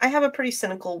have a pretty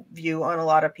cynical view on a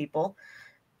lot of people.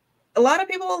 A lot of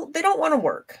people, they don't want to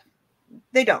work.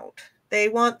 They don't. They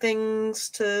want things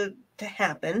to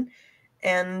happen,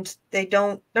 and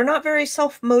they're not very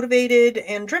self-motivated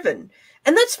and driven.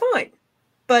 And that's fine.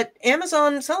 But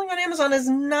selling on Amazon is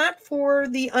not for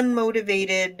the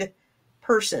unmotivated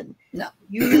person. No.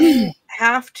 You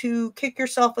have to kick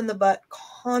yourself in the butt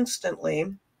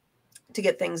constantly to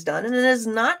get things done, and it is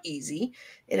not easy.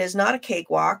 It is not a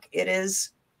cakewalk. It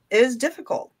is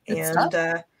difficult. It's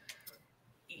tough.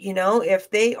 If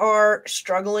they are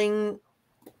struggling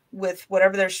with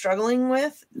whatever they're struggling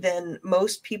with, then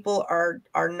most people are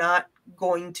not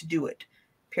going to do it,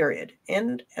 period.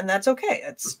 And that's okay.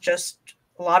 It's just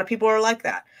a lot of people are like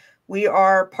that. We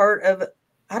are part of,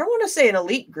 I don't want to say an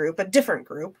elite group, a different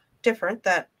group,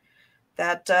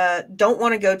 that don't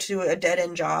want to go to a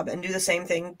dead-end job and do the same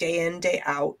thing day in, day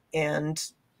out and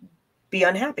be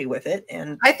unhappy with it.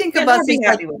 And I think about being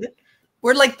happy with it.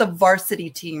 We're like the varsity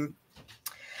team.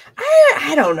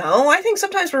 I don't know. I think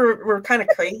sometimes we're kind of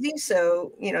crazy.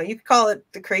 So, you could call it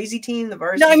the crazy team, the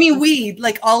varsity. No, I mean, we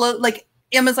like like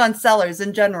Amazon sellers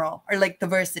in general are like the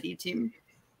varsity team.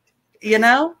 You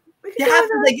have to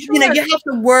you have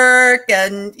to work,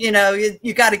 and you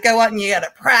got to go out and you got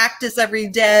to practice every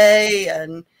day,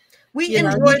 and we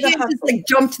enjoy the hustle. Just like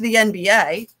jump to the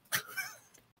NBA.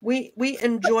 We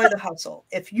enjoy the hustle.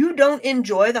 If you don't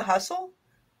enjoy the hustle,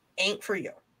 ain't for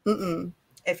you. Mm-mm.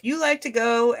 If you like to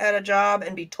go at a job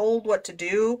and be told what to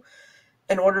do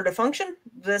in order to function,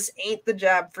 this ain't the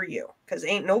job for you. Because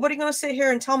ain't nobody going to sit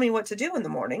here and tell me what to do in the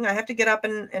morning. I have to get up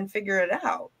and figure it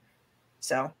out.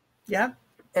 So, yeah.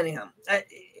 Anyhow,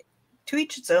 to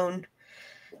each its own.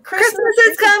 Christmas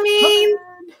is coming.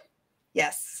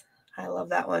 Yes, I love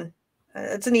that one.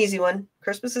 It's an easy one.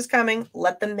 Christmas is coming.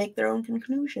 Let them make their own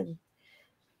conclusion.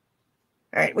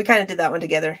 All right, we kind of did that one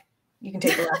together. You can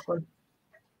take the last one.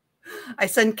 I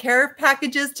send care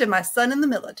packages to my son in the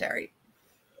military.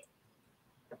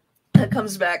 That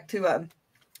comes back to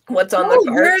what's on the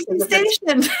card. Where is he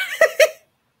stationed?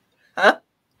 Huh?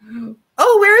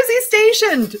 Oh, where is he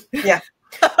stationed? Yeah.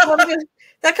 Well,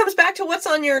 that comes back to what's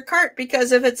on your cart,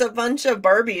 because if it's a bunch of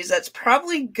Barbies, that's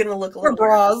probably going to look a little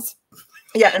bras.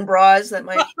 Yeah, and bras that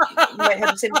might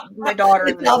have to say my daughter.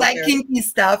 It's all that kinky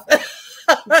stuff.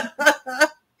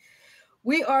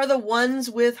 We are the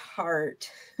ones with heart,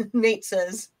 Nate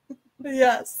says.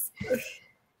 Yes.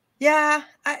 Yeah,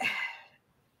 I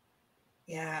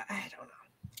don't know.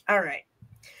 All right.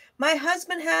 My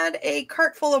husband had a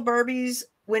cart full of Barbies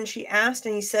when she asked,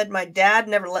 and he said my dad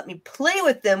never let me play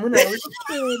with them when I was a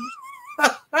kid.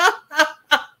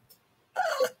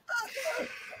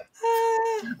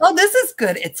 Oh, this is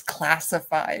good. It's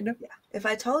classified. Yeah. If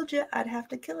I told you, I'd have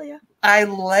to kill you. I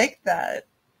like that.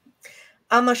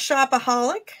 I'm a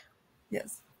shopaholic.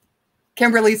 Yes.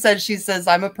 Kimberly says,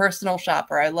 I'm a personal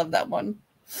shopper. I love that one.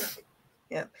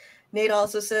 Yeah. Nate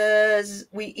also says,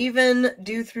 we even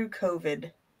do through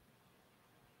COVID.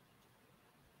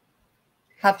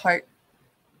 Have heart.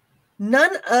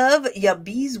 None of ya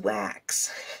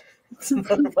beeswax.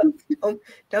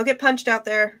 Don't get punched out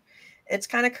there. It's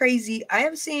kind of crazy. I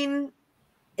have seen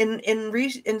in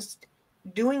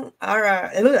doing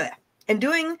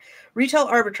retail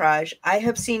arbitrage, I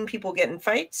have seen people get in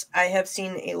fights. I have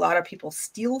seen a lot of people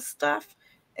steal stuff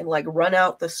and like run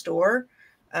out the store.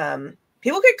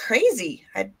 People get crazy.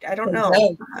 I don't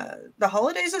know. The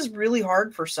holidays is really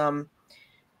hard for some,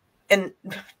 and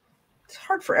it's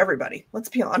hard for everybody. Let's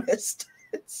be honest.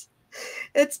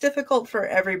 It's difficult for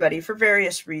everybody for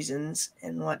various reasons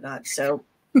and whatnot. So.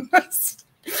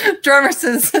 Drummer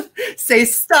says, say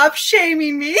stop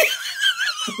shaming me.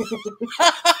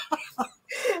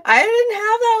 I didn't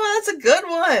have that one. That's a good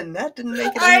one. That didn't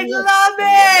make it. I love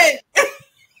it.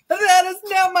 That is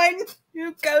now my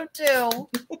new go-to.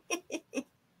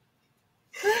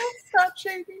 Stop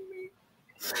shaming me.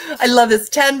 I love this.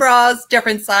 10 bras,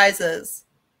 different sizes.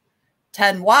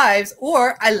 10 wives,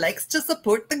 or I likes to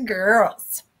support the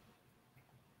girls.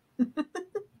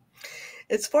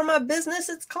 It's for my business.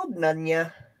 It's called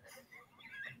Nunya.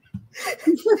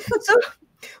 So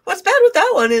what's bad with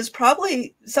that one is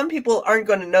probably some people aren't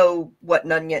going to know what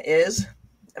Nunya is.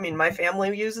 I mean, my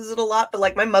family uses it a lot, but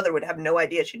like my mother would have no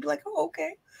idea. She'd be like, oh,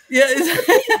 okay. Yeah. What does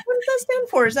that stand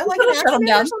for? Is that like an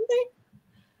acronym or something?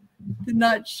 Did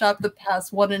not shop the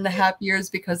past 1.5 years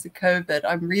because of COVID.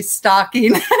 I'm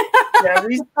restocking. Yeah,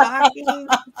 restocking.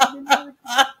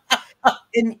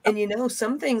 And you know,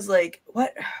 some things like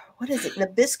what is it?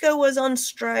 Nabisco was on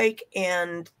strike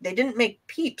and they didn't make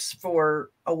Peeps for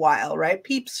a while, right?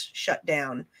 Peeps shut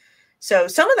down. So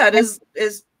some of that is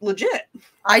legit.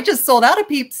 I just sold out of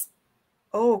Peeps.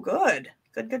 Oh, good.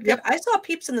 Good. Yep. I saw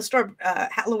Peeps in the store,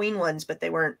 Halloween ones, but they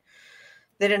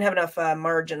didn't have enough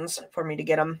margins for me to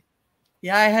get them.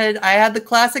 Yeah, I had the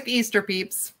classic Easter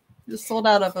Peeps. Just sold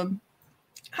out of them.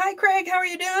 Hi, Craig. How are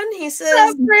you doing? He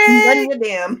says, "None you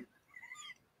damn."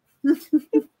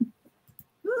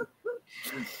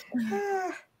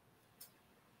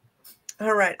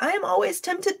 All right. I am always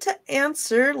tempted to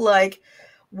answer like,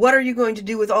 what are you going to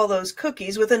do with all those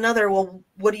cookies? With another, well,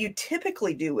 what do you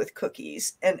typically do with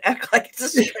cookies? And act like it's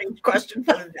a strange question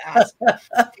for them to ask.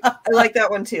 I like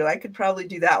that one too. I could probably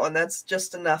do that one. That's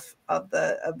just enough of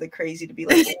the crazy to be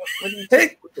like, well, what do you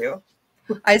typically do?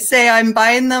 I say I'm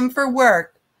buying them for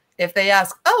work. If they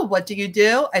ask, oh, what do you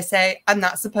do? I say, I'm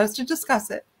not supposed to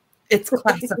discuss it. It's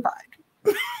classified.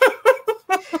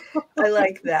 I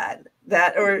like that.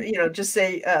 That, or, you know, just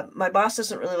say, my boss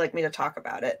doesn't really like me to talk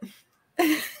about it.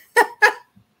 I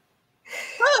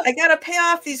got to pay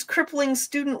off these crippling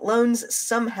student loans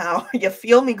somehow. You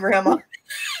feel me, Grandma?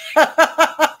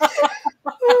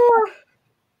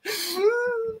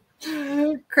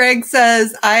 Craig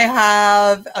says, I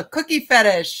have a cookie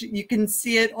fetish. You can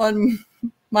see it on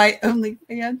my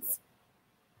OnlyFans.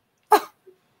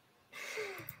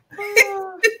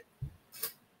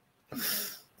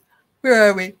 Where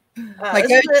are we?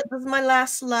 This is my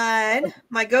last slide.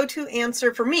 My go-to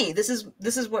answer for me, this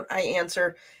is what I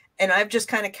answer, and I've just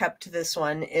kind of kept to this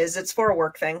one, is it's for a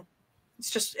work thing.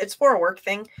 It's for a work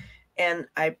thing, and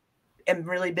I am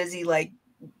really busy like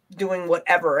doing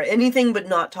whatever, anything but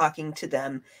not talking to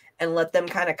them, and let them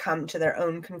kind of come to their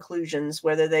own conclusions,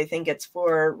 whether they think it's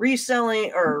for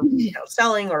reselling or, you know,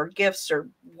 selling or gifts or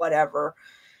whatever.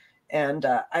 And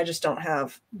I just don't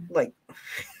have like.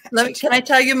 Can I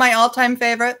tell you my all-time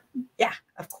favorite? Yeah,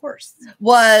 of course.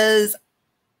 Was,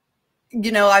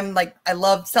 you know, I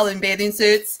love selling bathing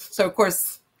suits. So of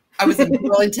course I was in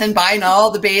Burlington buying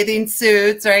all the bathing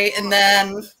suits, right? And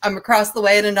then I'm across the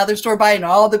way in another store buying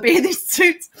all the bathing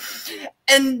suits.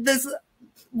 And this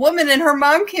woman and her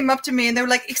mom came up to me and they were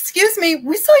like, excuse me,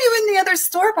 we saw you in the other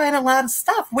store buying a lot of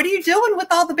stuff. What are you doing with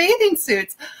all the bathing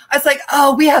suits? I was like,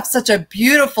 oh, we have such a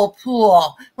beautiful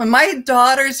pool. When my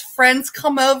daughter's friends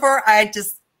come over, I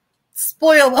just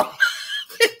spoil them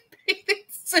with bathing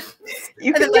suits.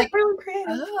 You can get really creative.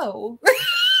 Oh.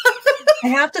 I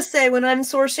have to say, when I'm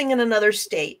sourcing in another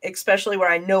state, especially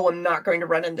where I know I'm not going to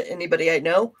run into anybody I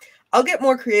know, I'll get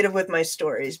more creative with my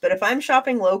stories. But if I'm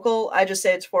shopping local, I just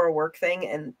say it's for a work thing.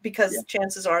 And because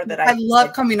chances are that I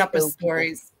love coming up with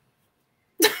stories.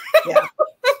 Yeah,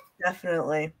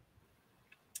 definitely.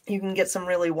 You can get some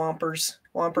really whompers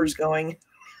going.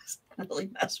 Really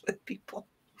mess with people.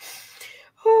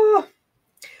 Oh.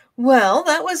 Well,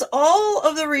 that was all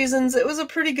of the reasons. It was a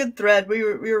pretty good thread. We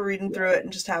were reading through it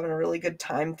and just having a really good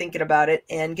time thinking about it,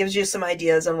 and gives you some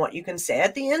ideas on what you can say.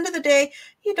 At the end of the day,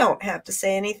 you don't have to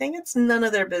say anything. It's none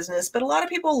of their business, but a lot of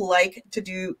people like to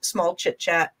do small chit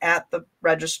chat at the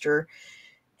register,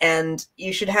 and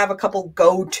you should have a couple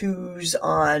go-tos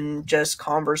on just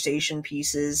conversation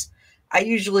pieces. I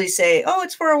usually say, oh,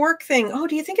 it's for a work thing. Oh,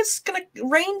 do you think it's going to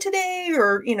rain today?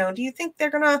 Or, you know, do you think they're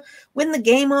going to win the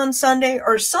game on Sunday?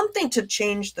 Or something to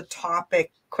change the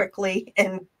topic quickly.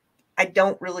 And I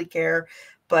don't really care.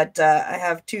 But I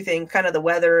have two things, kind of the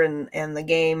weather and the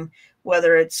game,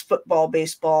 whether it's football,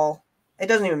 baseball. It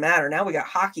doesn't even matter. Now we got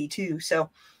hockey too. So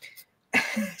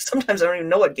sometimes I don't even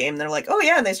know what game. They're like, oh,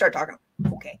 yeah. And they start talking.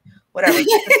 Okay, whatever.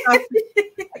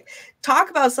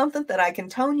 Talk about something that I can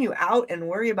tone you out and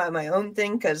worry about my own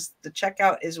thing, because the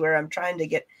checkout is where I'm trying to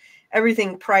get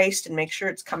everything priced and make sure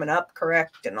it's coming up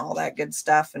correct and all that good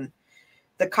stuff. And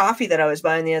the coffee that I was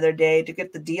buying the other day, to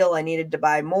get the deal, I needed to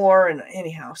buy more. And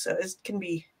anyhow, so it can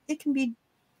be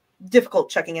difficult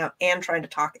checking out and trying to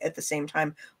talk at the same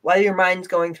time while your mind's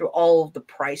going through all of the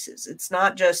prices. It's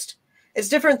not just, it's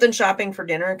different than shopping for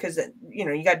dinner, because, you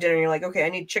know, you got dinner and you're like, okay, I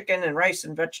need chicken and rice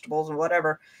and vegetables and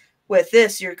whatever. With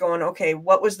this, you're going, okay,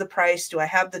 what was the price? Do I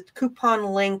have the coupon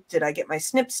link? Did I get my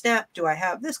snip snap? Do I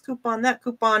have this coupon, that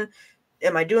coupon?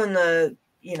 Am I doing the,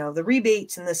 you know, the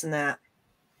rebates and this and that?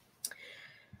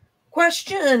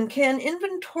 Question, can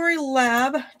Inventory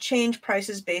Lab change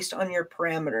prices based on your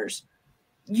parameters?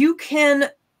 You can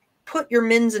put your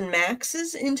mins and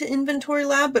maxes into Inventory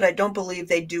Lab, but I don't believe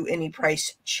they do any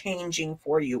price changing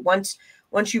for you. Once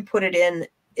you put it in,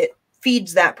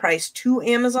 feeds that price to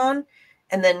Amazon,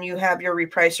 and then you have your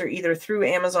repricer either through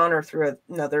Amazon or through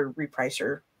another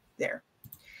repricer there.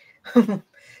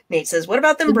 Nate says, what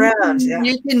about them browns? Yeah,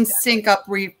 you can sync up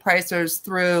repricers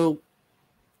through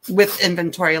with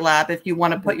Inventory Lab if you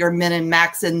want to put your min and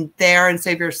max in there and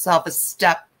save yourself a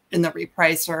step in the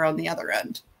repricer on the other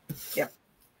end. Yep.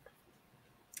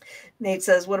 Nate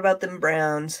says, what about them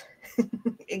browns?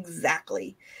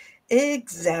 Exactly.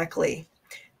 Exactly.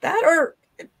 That are,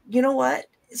 you know what?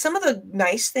 Some of the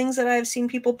nice things that I've seen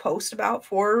people post about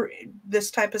for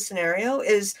this type of scenario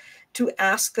is to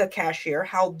ask the cashier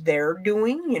how they're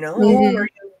doing, you know, Mm-hmm. are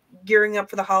you gearing up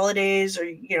for the holidays, or,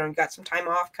 you know, got some time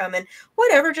off coming,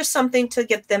 whatever, just something to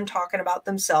get them talking about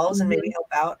themselves and maybe help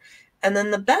out. And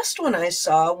then the best one I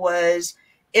saw was,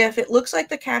 if it looks like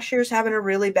the cashier's having a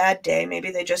really bad day,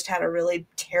 maybe they just had a really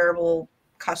terrible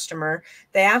customer,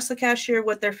 they ask the cashier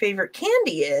what their favorite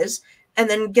candy is, and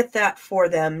then get that for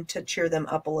them to cheer them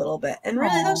up a little bit. And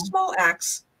really, those small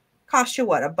acts cost you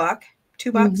what, $1,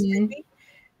 $2 maybe?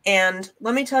 And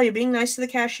let me tell you, being nice to the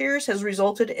cashiers has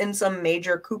resulted in some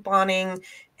major couponing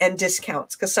and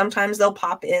discounts, because sometimes they'll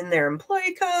pop in their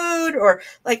employee code, or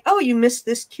like, oh, you missed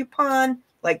this coupon.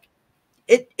 Like,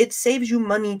 it saves you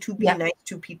money to be nice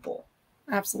to people.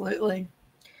 Absolutely.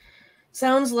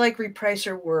 Sounds like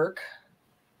repricer work.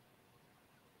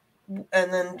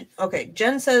 And then, okay,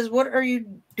 Jen says, what are you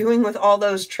doing with all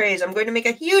those trays? I'm going to make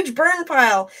a huge burn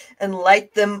pile and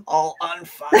light them all on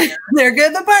fire. They're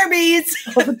good, the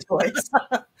Barbies. All the toys.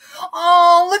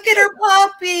 Oh, look at her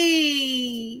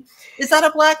puppy. Is that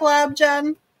a black lab,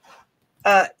 Jen?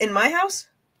 In my house?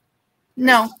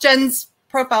 No, Jen's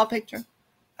profile picture.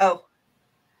 Oh.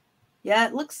 Yeah,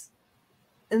 it looks...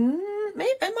 maybe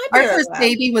it might be our first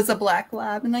baby was a black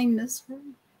lab, and I miss her.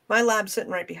 My lab's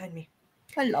sitting right behind me.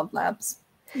 I love labs.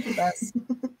 They're the best.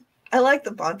 I like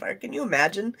the bonfire. Can you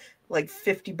imagine like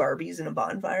 50 Barbies in a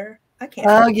bonfire? I can't.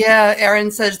 Oh, yeah.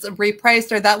 Erin says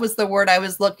repricer. That was the word I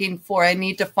was looking for. I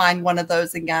need to find one of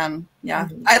those again. Yeah.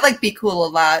 I like Be Cool a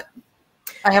lot.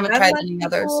 I haven't tried any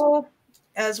others. Cool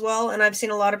as well. And I've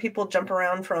seen a lot of people jump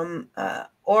around from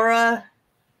Aura.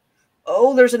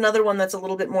 Oh, there's another one that's a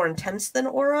little bit more intense than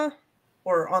Aura,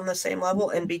 or on the same level,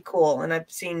 and Be Cool. And I've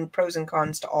seen pros and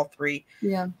cons to all three.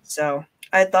 Yeah. So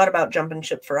I had thought about jumping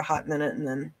ship for a hot minute, and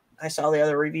then I saw the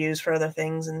other reviews for other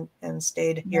things and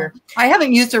stayed here. I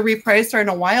haven't used a repricer in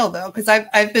a while, though, because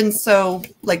I've been so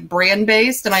like brand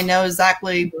based, and I know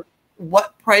exactly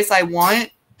what price I want,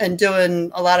 and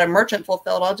doing a lot of merchant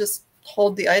fulfilled. I'll just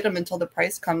hold the item until the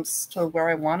price comes to where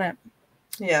I want it.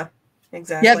 Yeah,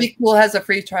 exactly. Yeah, Be Cool has a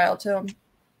free trial too.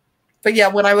 But yeah,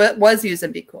 when I was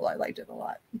using Be Cool, I liked it a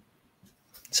lot.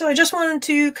 So I just wanted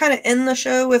to kind of end the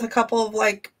show with a couple of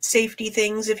like safety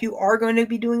things. If you are going to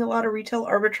be doing a lot of retail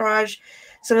arbitrage,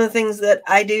 some of the things that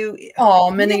I do.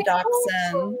 Oh, mini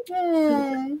dachshund.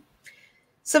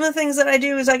 Some of the things that I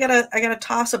do is I gotta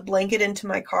toss a blanket into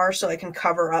my car so I can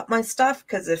cover up my stuff,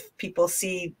 because if people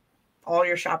see all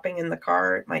your shopping in the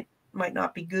car, it might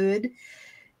not be good.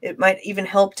 It might even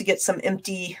help to get some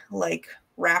empty like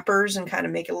wrappers and kind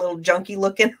of make it a little junky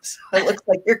looking, so it looks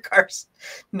like your car's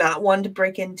not one to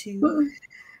break into.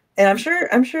 And I'm sure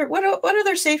what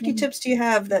other safety tips do you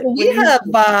have that we have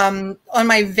on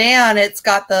my van? It's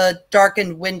got the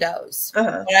darkened windows.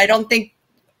 But I don't think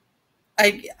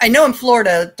I know in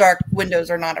Florida dark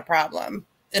windows are not a problem.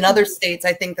 In other states,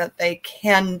 I think that they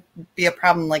can be a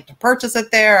problem, like to purchase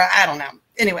it there. I don't know.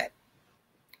 Anyway,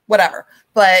 whatever.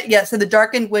 But yeah, so the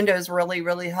darkened windows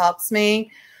really helps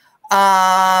me.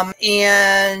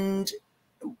 And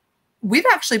we've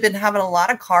actually been having a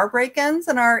lot of car break-ins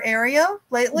in our area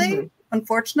lately.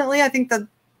 Unfortunately, I think that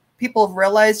people have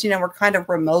realized, we're kind of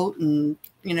remote and,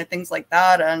 things like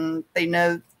that. And they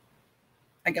know,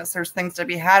 I guess there's things to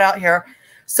be had out here.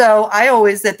 So I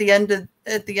always, at the end of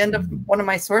one of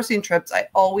my sourcing trips, I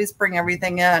always bring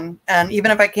everything in. And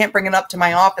even if I can't bring it up to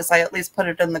my office, I at least put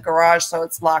it in the garage so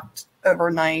it's locked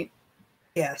overnight.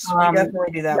 Yes, we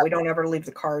definitely do that. Yeah. We don't ever leave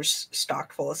the cars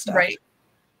stocked full of stuff. Right.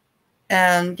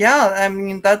 And yeah, I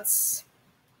mean, that's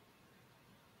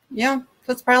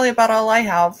probably about all I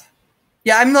have.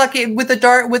 Yeah, I'm lucky with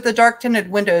the dark tinted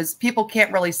windows. People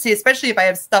can't really see, especially if I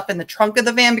have stuff in the trunk of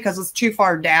the van because it's too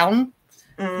far down.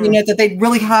 That they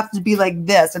really have to be like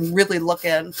this and really look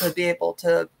in to be able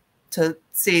to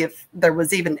see if there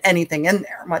was even anything in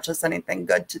there, much as anything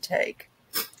good to take.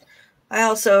 I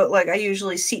also I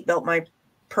usually seatbelt my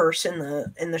purse in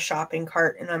the shopping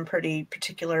cart, and I'm pretty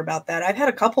particular about that. I've had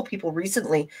a couple people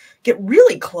recently get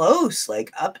really close,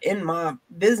 like up in my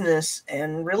business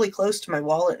and really close to my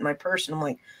wallet and my purse, and I'm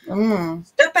like,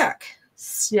 step back,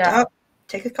 stop,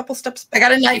 take a couple steps back. I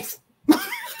got a knife.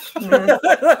 Mhm.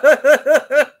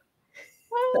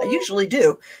 I usually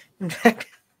do. In fact,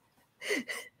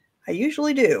 I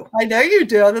usually do. I know you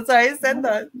do. That's why I said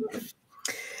that.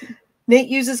 Nate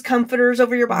uses comforters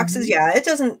over your boxes. Mhm. Yeah,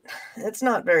 it's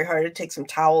not very hard to take some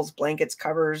towels, blankets,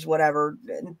 covers, whatever,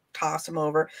 and toss them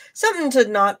over. Something to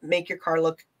not make your car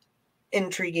look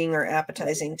intriguing or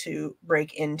appetizing to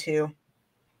break into.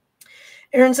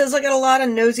 Aaron says, I got a lot of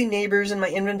nosy neighbors and my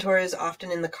inventory is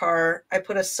often in the car. I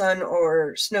put a sun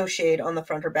or snow shade on the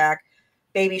front or back,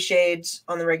 baby shades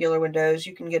on the regular windows.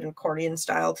 You can get an accordion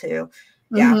style too.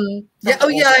 Yeah. Mm-hmm. Yeah. Oh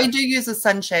yeah, I do use a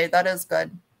sunshade. That is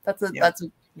good. That's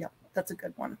a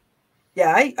good one.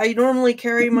 Yeah, I normally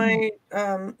carry my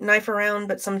knife around,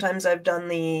 but sometimes I've done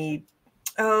the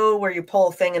where you pull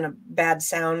a thing and a bad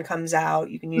sound comes out.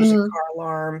 You can use a car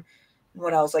alarm.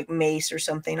 What else, like mace or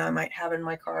something I might have in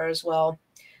my car as well.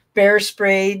 Bear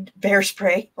spray.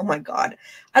 Oh my God.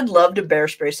 I'd love to bear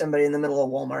spray somebody in the middle of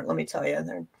Walmart. Let me tell you,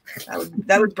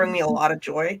 that would bring me a lot of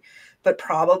joy, but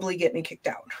probably get me kicked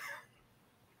out.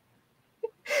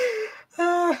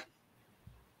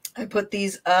 I put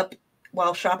these up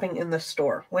while shopping in the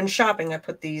store. When shopping, I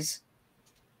put these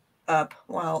up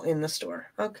while in the store.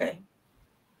 Okay.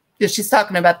 Yeah, she's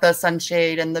talking about the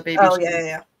sunshade and the baby shade.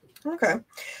 Yeah. Okay.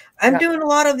 I'm doing a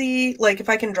lot of the, like, if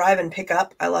I can drive and pick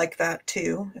up, I like that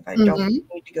too. If I don't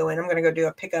need to go in, I'm going to go do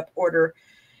a pickup order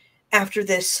after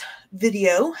this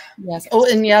video. Yes. Oh,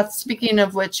 and yeah, speaking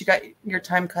of which, you got your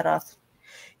time cut off.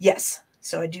 Yes.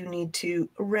 So I do need to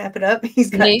wrap it up.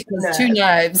 He's got Nate has two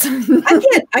knives.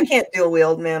 I can't dual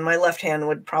wield, man. My left hand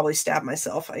would probably stab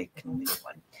myself. I can only do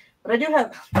one. But I do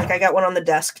have, like, I got one on the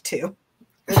desk too.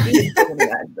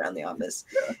 Around the office.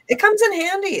 It comes in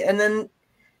handy. And then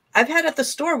I've had at the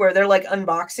store where they're like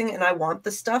unboxing and I want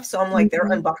the stuff. So I'm like, they're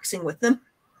unboxing with them.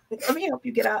 Let me help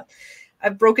you get out.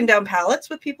 I've broken down pallets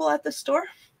with people at the store.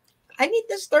 I need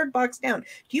this third box down.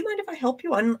 Do you mind if I help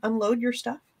you unload your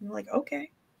stuff? And I'm like,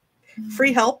 okay.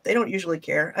 Free help. They don't usually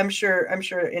care. I'm sure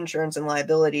insurance and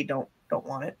liability don't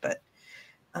want it, but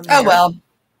oh well.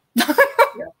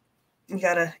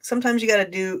 Yeah. Sometimes you gotta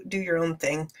do your own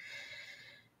thing.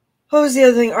 What was the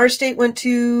other thing? Our state went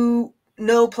to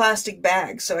no plastic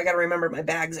bags, so I got to remember my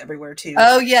bags everywhere too.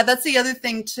 Oh yeah, that's the other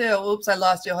thing too. Oops, I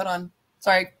lost you. Hold on.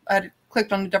 Sorry, I had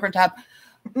clicked on a different tab.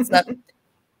 What's that?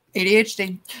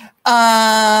 ADHD.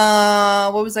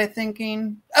 What was I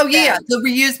thinking? Oh yeah, the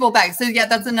reusable bags. So yeah,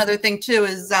 that's another thing too.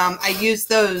 Is I use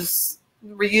those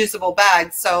reusable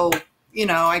bags, so you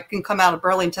know I can come out of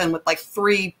Burlington with like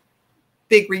 3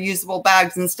 big reusable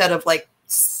bags instead of like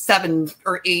 7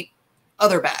 or 8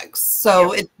 other bags.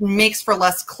 So it makes for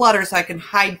less clutter, so I can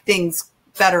hide things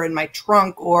better in my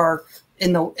trunk or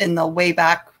in the way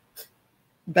back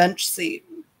bench seat.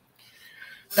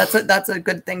 That's a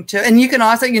good thing too. And you can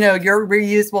also, you know, your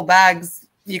reusable bags,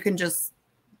 you can just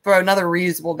throw another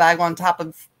reusable bag on top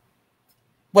of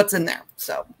what's in there.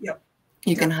 So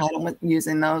you can hide them with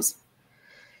using those.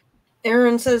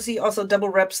 Aaron says he also double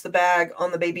reps the bag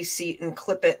on the baby seat and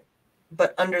clip it,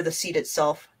 but under the seat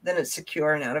itself. Then it's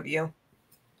secure and out of view.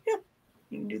 Yeah,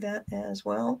 you can do that as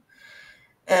well.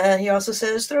 He also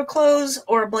says throw clothes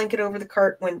or a blanket over the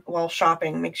cart while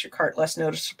shopping. Makes your cart less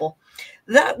noticeable.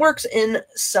 That works in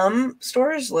some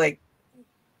stores, like,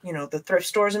 you know, the thrift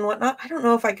stores and whatnot. I don't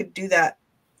know if I could do that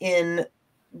in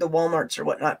the Walmarts or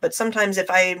whatnot, but sometimes if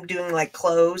I'm doing like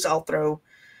clothes, I'll throw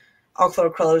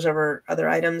clothes over other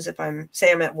items. If I'm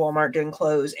at Walmart doing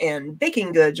clothes and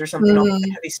baking goods or something, I'll put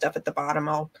the heavy stuff at the bottom.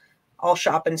 I'll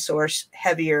shop and source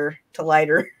heavier to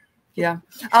lighter. Yeah.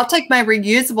 I'll take my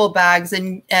reusable bags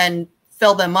and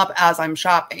fill them up as I'm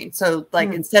shopping. So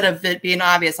like instead of it being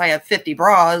obvious, I have 50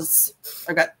 bras,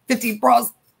 I've got 50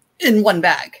 bras in one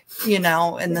bag, you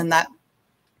know, and then that,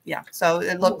 so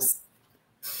it looks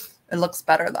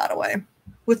better that way.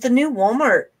 With the new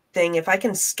Walmart thing, if I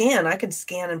can scan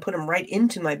and put them right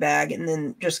into my bag and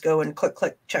then just go and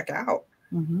click, check out.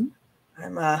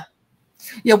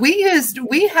 Yeah,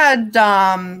 we had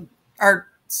our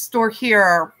store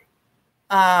here.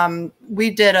 We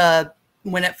did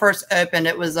when it first opened,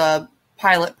 it was a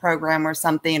pilot program or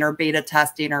something, or beta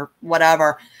testing or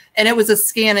whatever. And it was a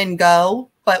scan and go,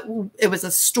 but it was a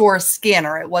store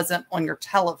scanner. It wasn't on your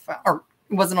telephone, or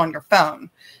it wasn't on your phone.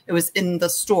 It was in the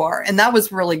store. And that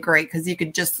was really great because you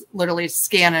could just literally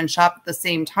scan and shop at the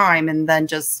same time and then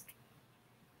just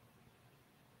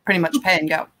pretty much pay and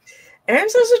go. Aaron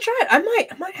says to try it. I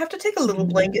might have to take a little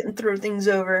blanket and throw things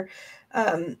over.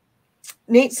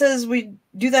 Nate says we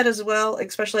do that as well,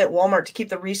 especially at Walmart, to keep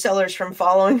the resellers from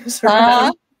following us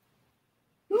around.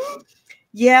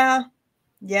 Yeah.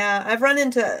 I've run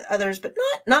into others, but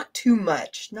not too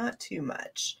much. Not too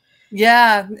much.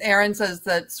 Yeah, Aaron says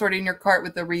that sorting your cart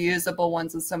with the reusable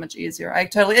ones is so much easier.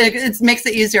 It makes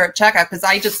it easier at checkout because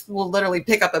I just will literally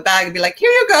pick up a bag and be like,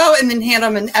 here you go, and then hand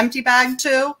them an empty bag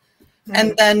too.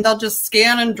 And then they'll just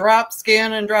scan and drop,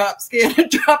 scan and drop, scan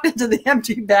and drop into the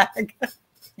empty bag.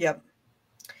 Yep.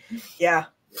 Yeah.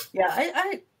 Yeah.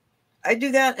 I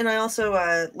do that. And I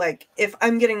also, like, if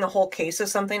I'm getting the whole case of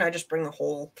something, I just bring the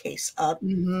whole case up.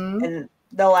 And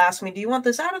they'll ask me, do you want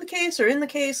this out of the case or in the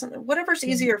case? And whatever's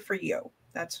easier for you.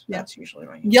 That's usually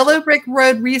my answer. Yellow Brick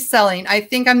Road reselling. I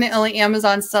think I'm the only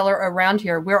Amazon seller around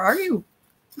here. Where are you?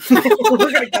 We're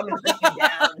going to come and break you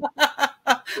down.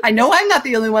 I know I'm not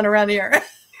the only one around here.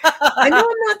 I know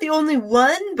I'm not the only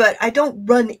one, but I don't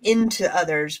run into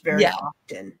others very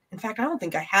often. In fact, I don't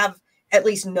think I have, at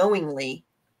least knowingly.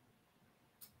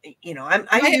 You know,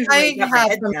 I usually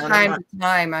have from time to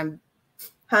time.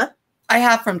 I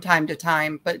have from time to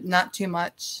time, but not too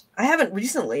much. I haven't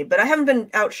recently, but I haven't been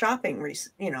out shopping,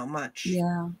 much.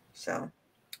 Yeah. So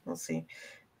we'll see.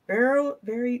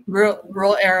 Very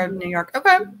rural area of New York.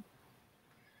 Okay.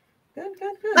 Good.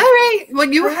 All right. Well,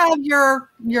 you have your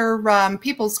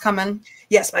peoples coming.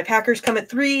 Yes, my packers come at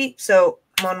 3, so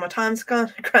I'm on my time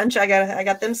crunch. I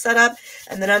got them set up,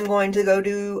 and then I'm going to go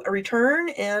do a return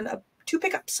and 2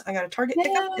 pickups. I got a Target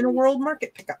pickup and a World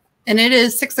Market pickup. And it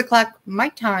is 6 o'clock my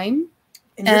time,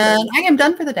 and I am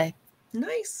done for the day.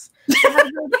 Nice. Have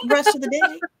a good rest of the day.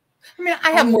 I mean,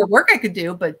 I have more work I could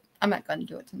do, but I'm not going to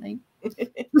do it tonight.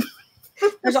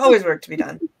 There's always work to be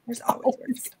done. There's always work to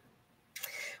be done.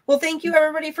 Well, thank you,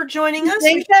 everybody, for joining us.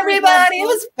 Thanks, everybody. It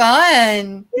was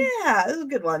fun. Yeah, it was a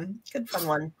good one. Good, fun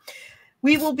one.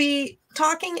 We will be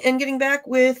talking and getting back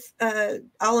with,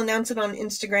 I'll announce it on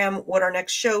Instagram what our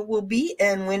next show will be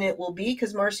and when it will be,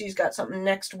 because Marcy's got something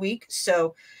next week.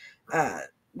 So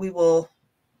we will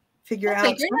figure out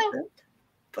something.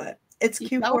 But it's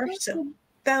Q4, so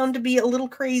bound to be a little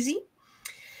crazy.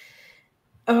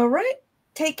 All right.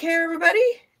 Take care, everybody.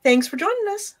 Thanks for joining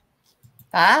us.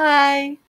 Bye.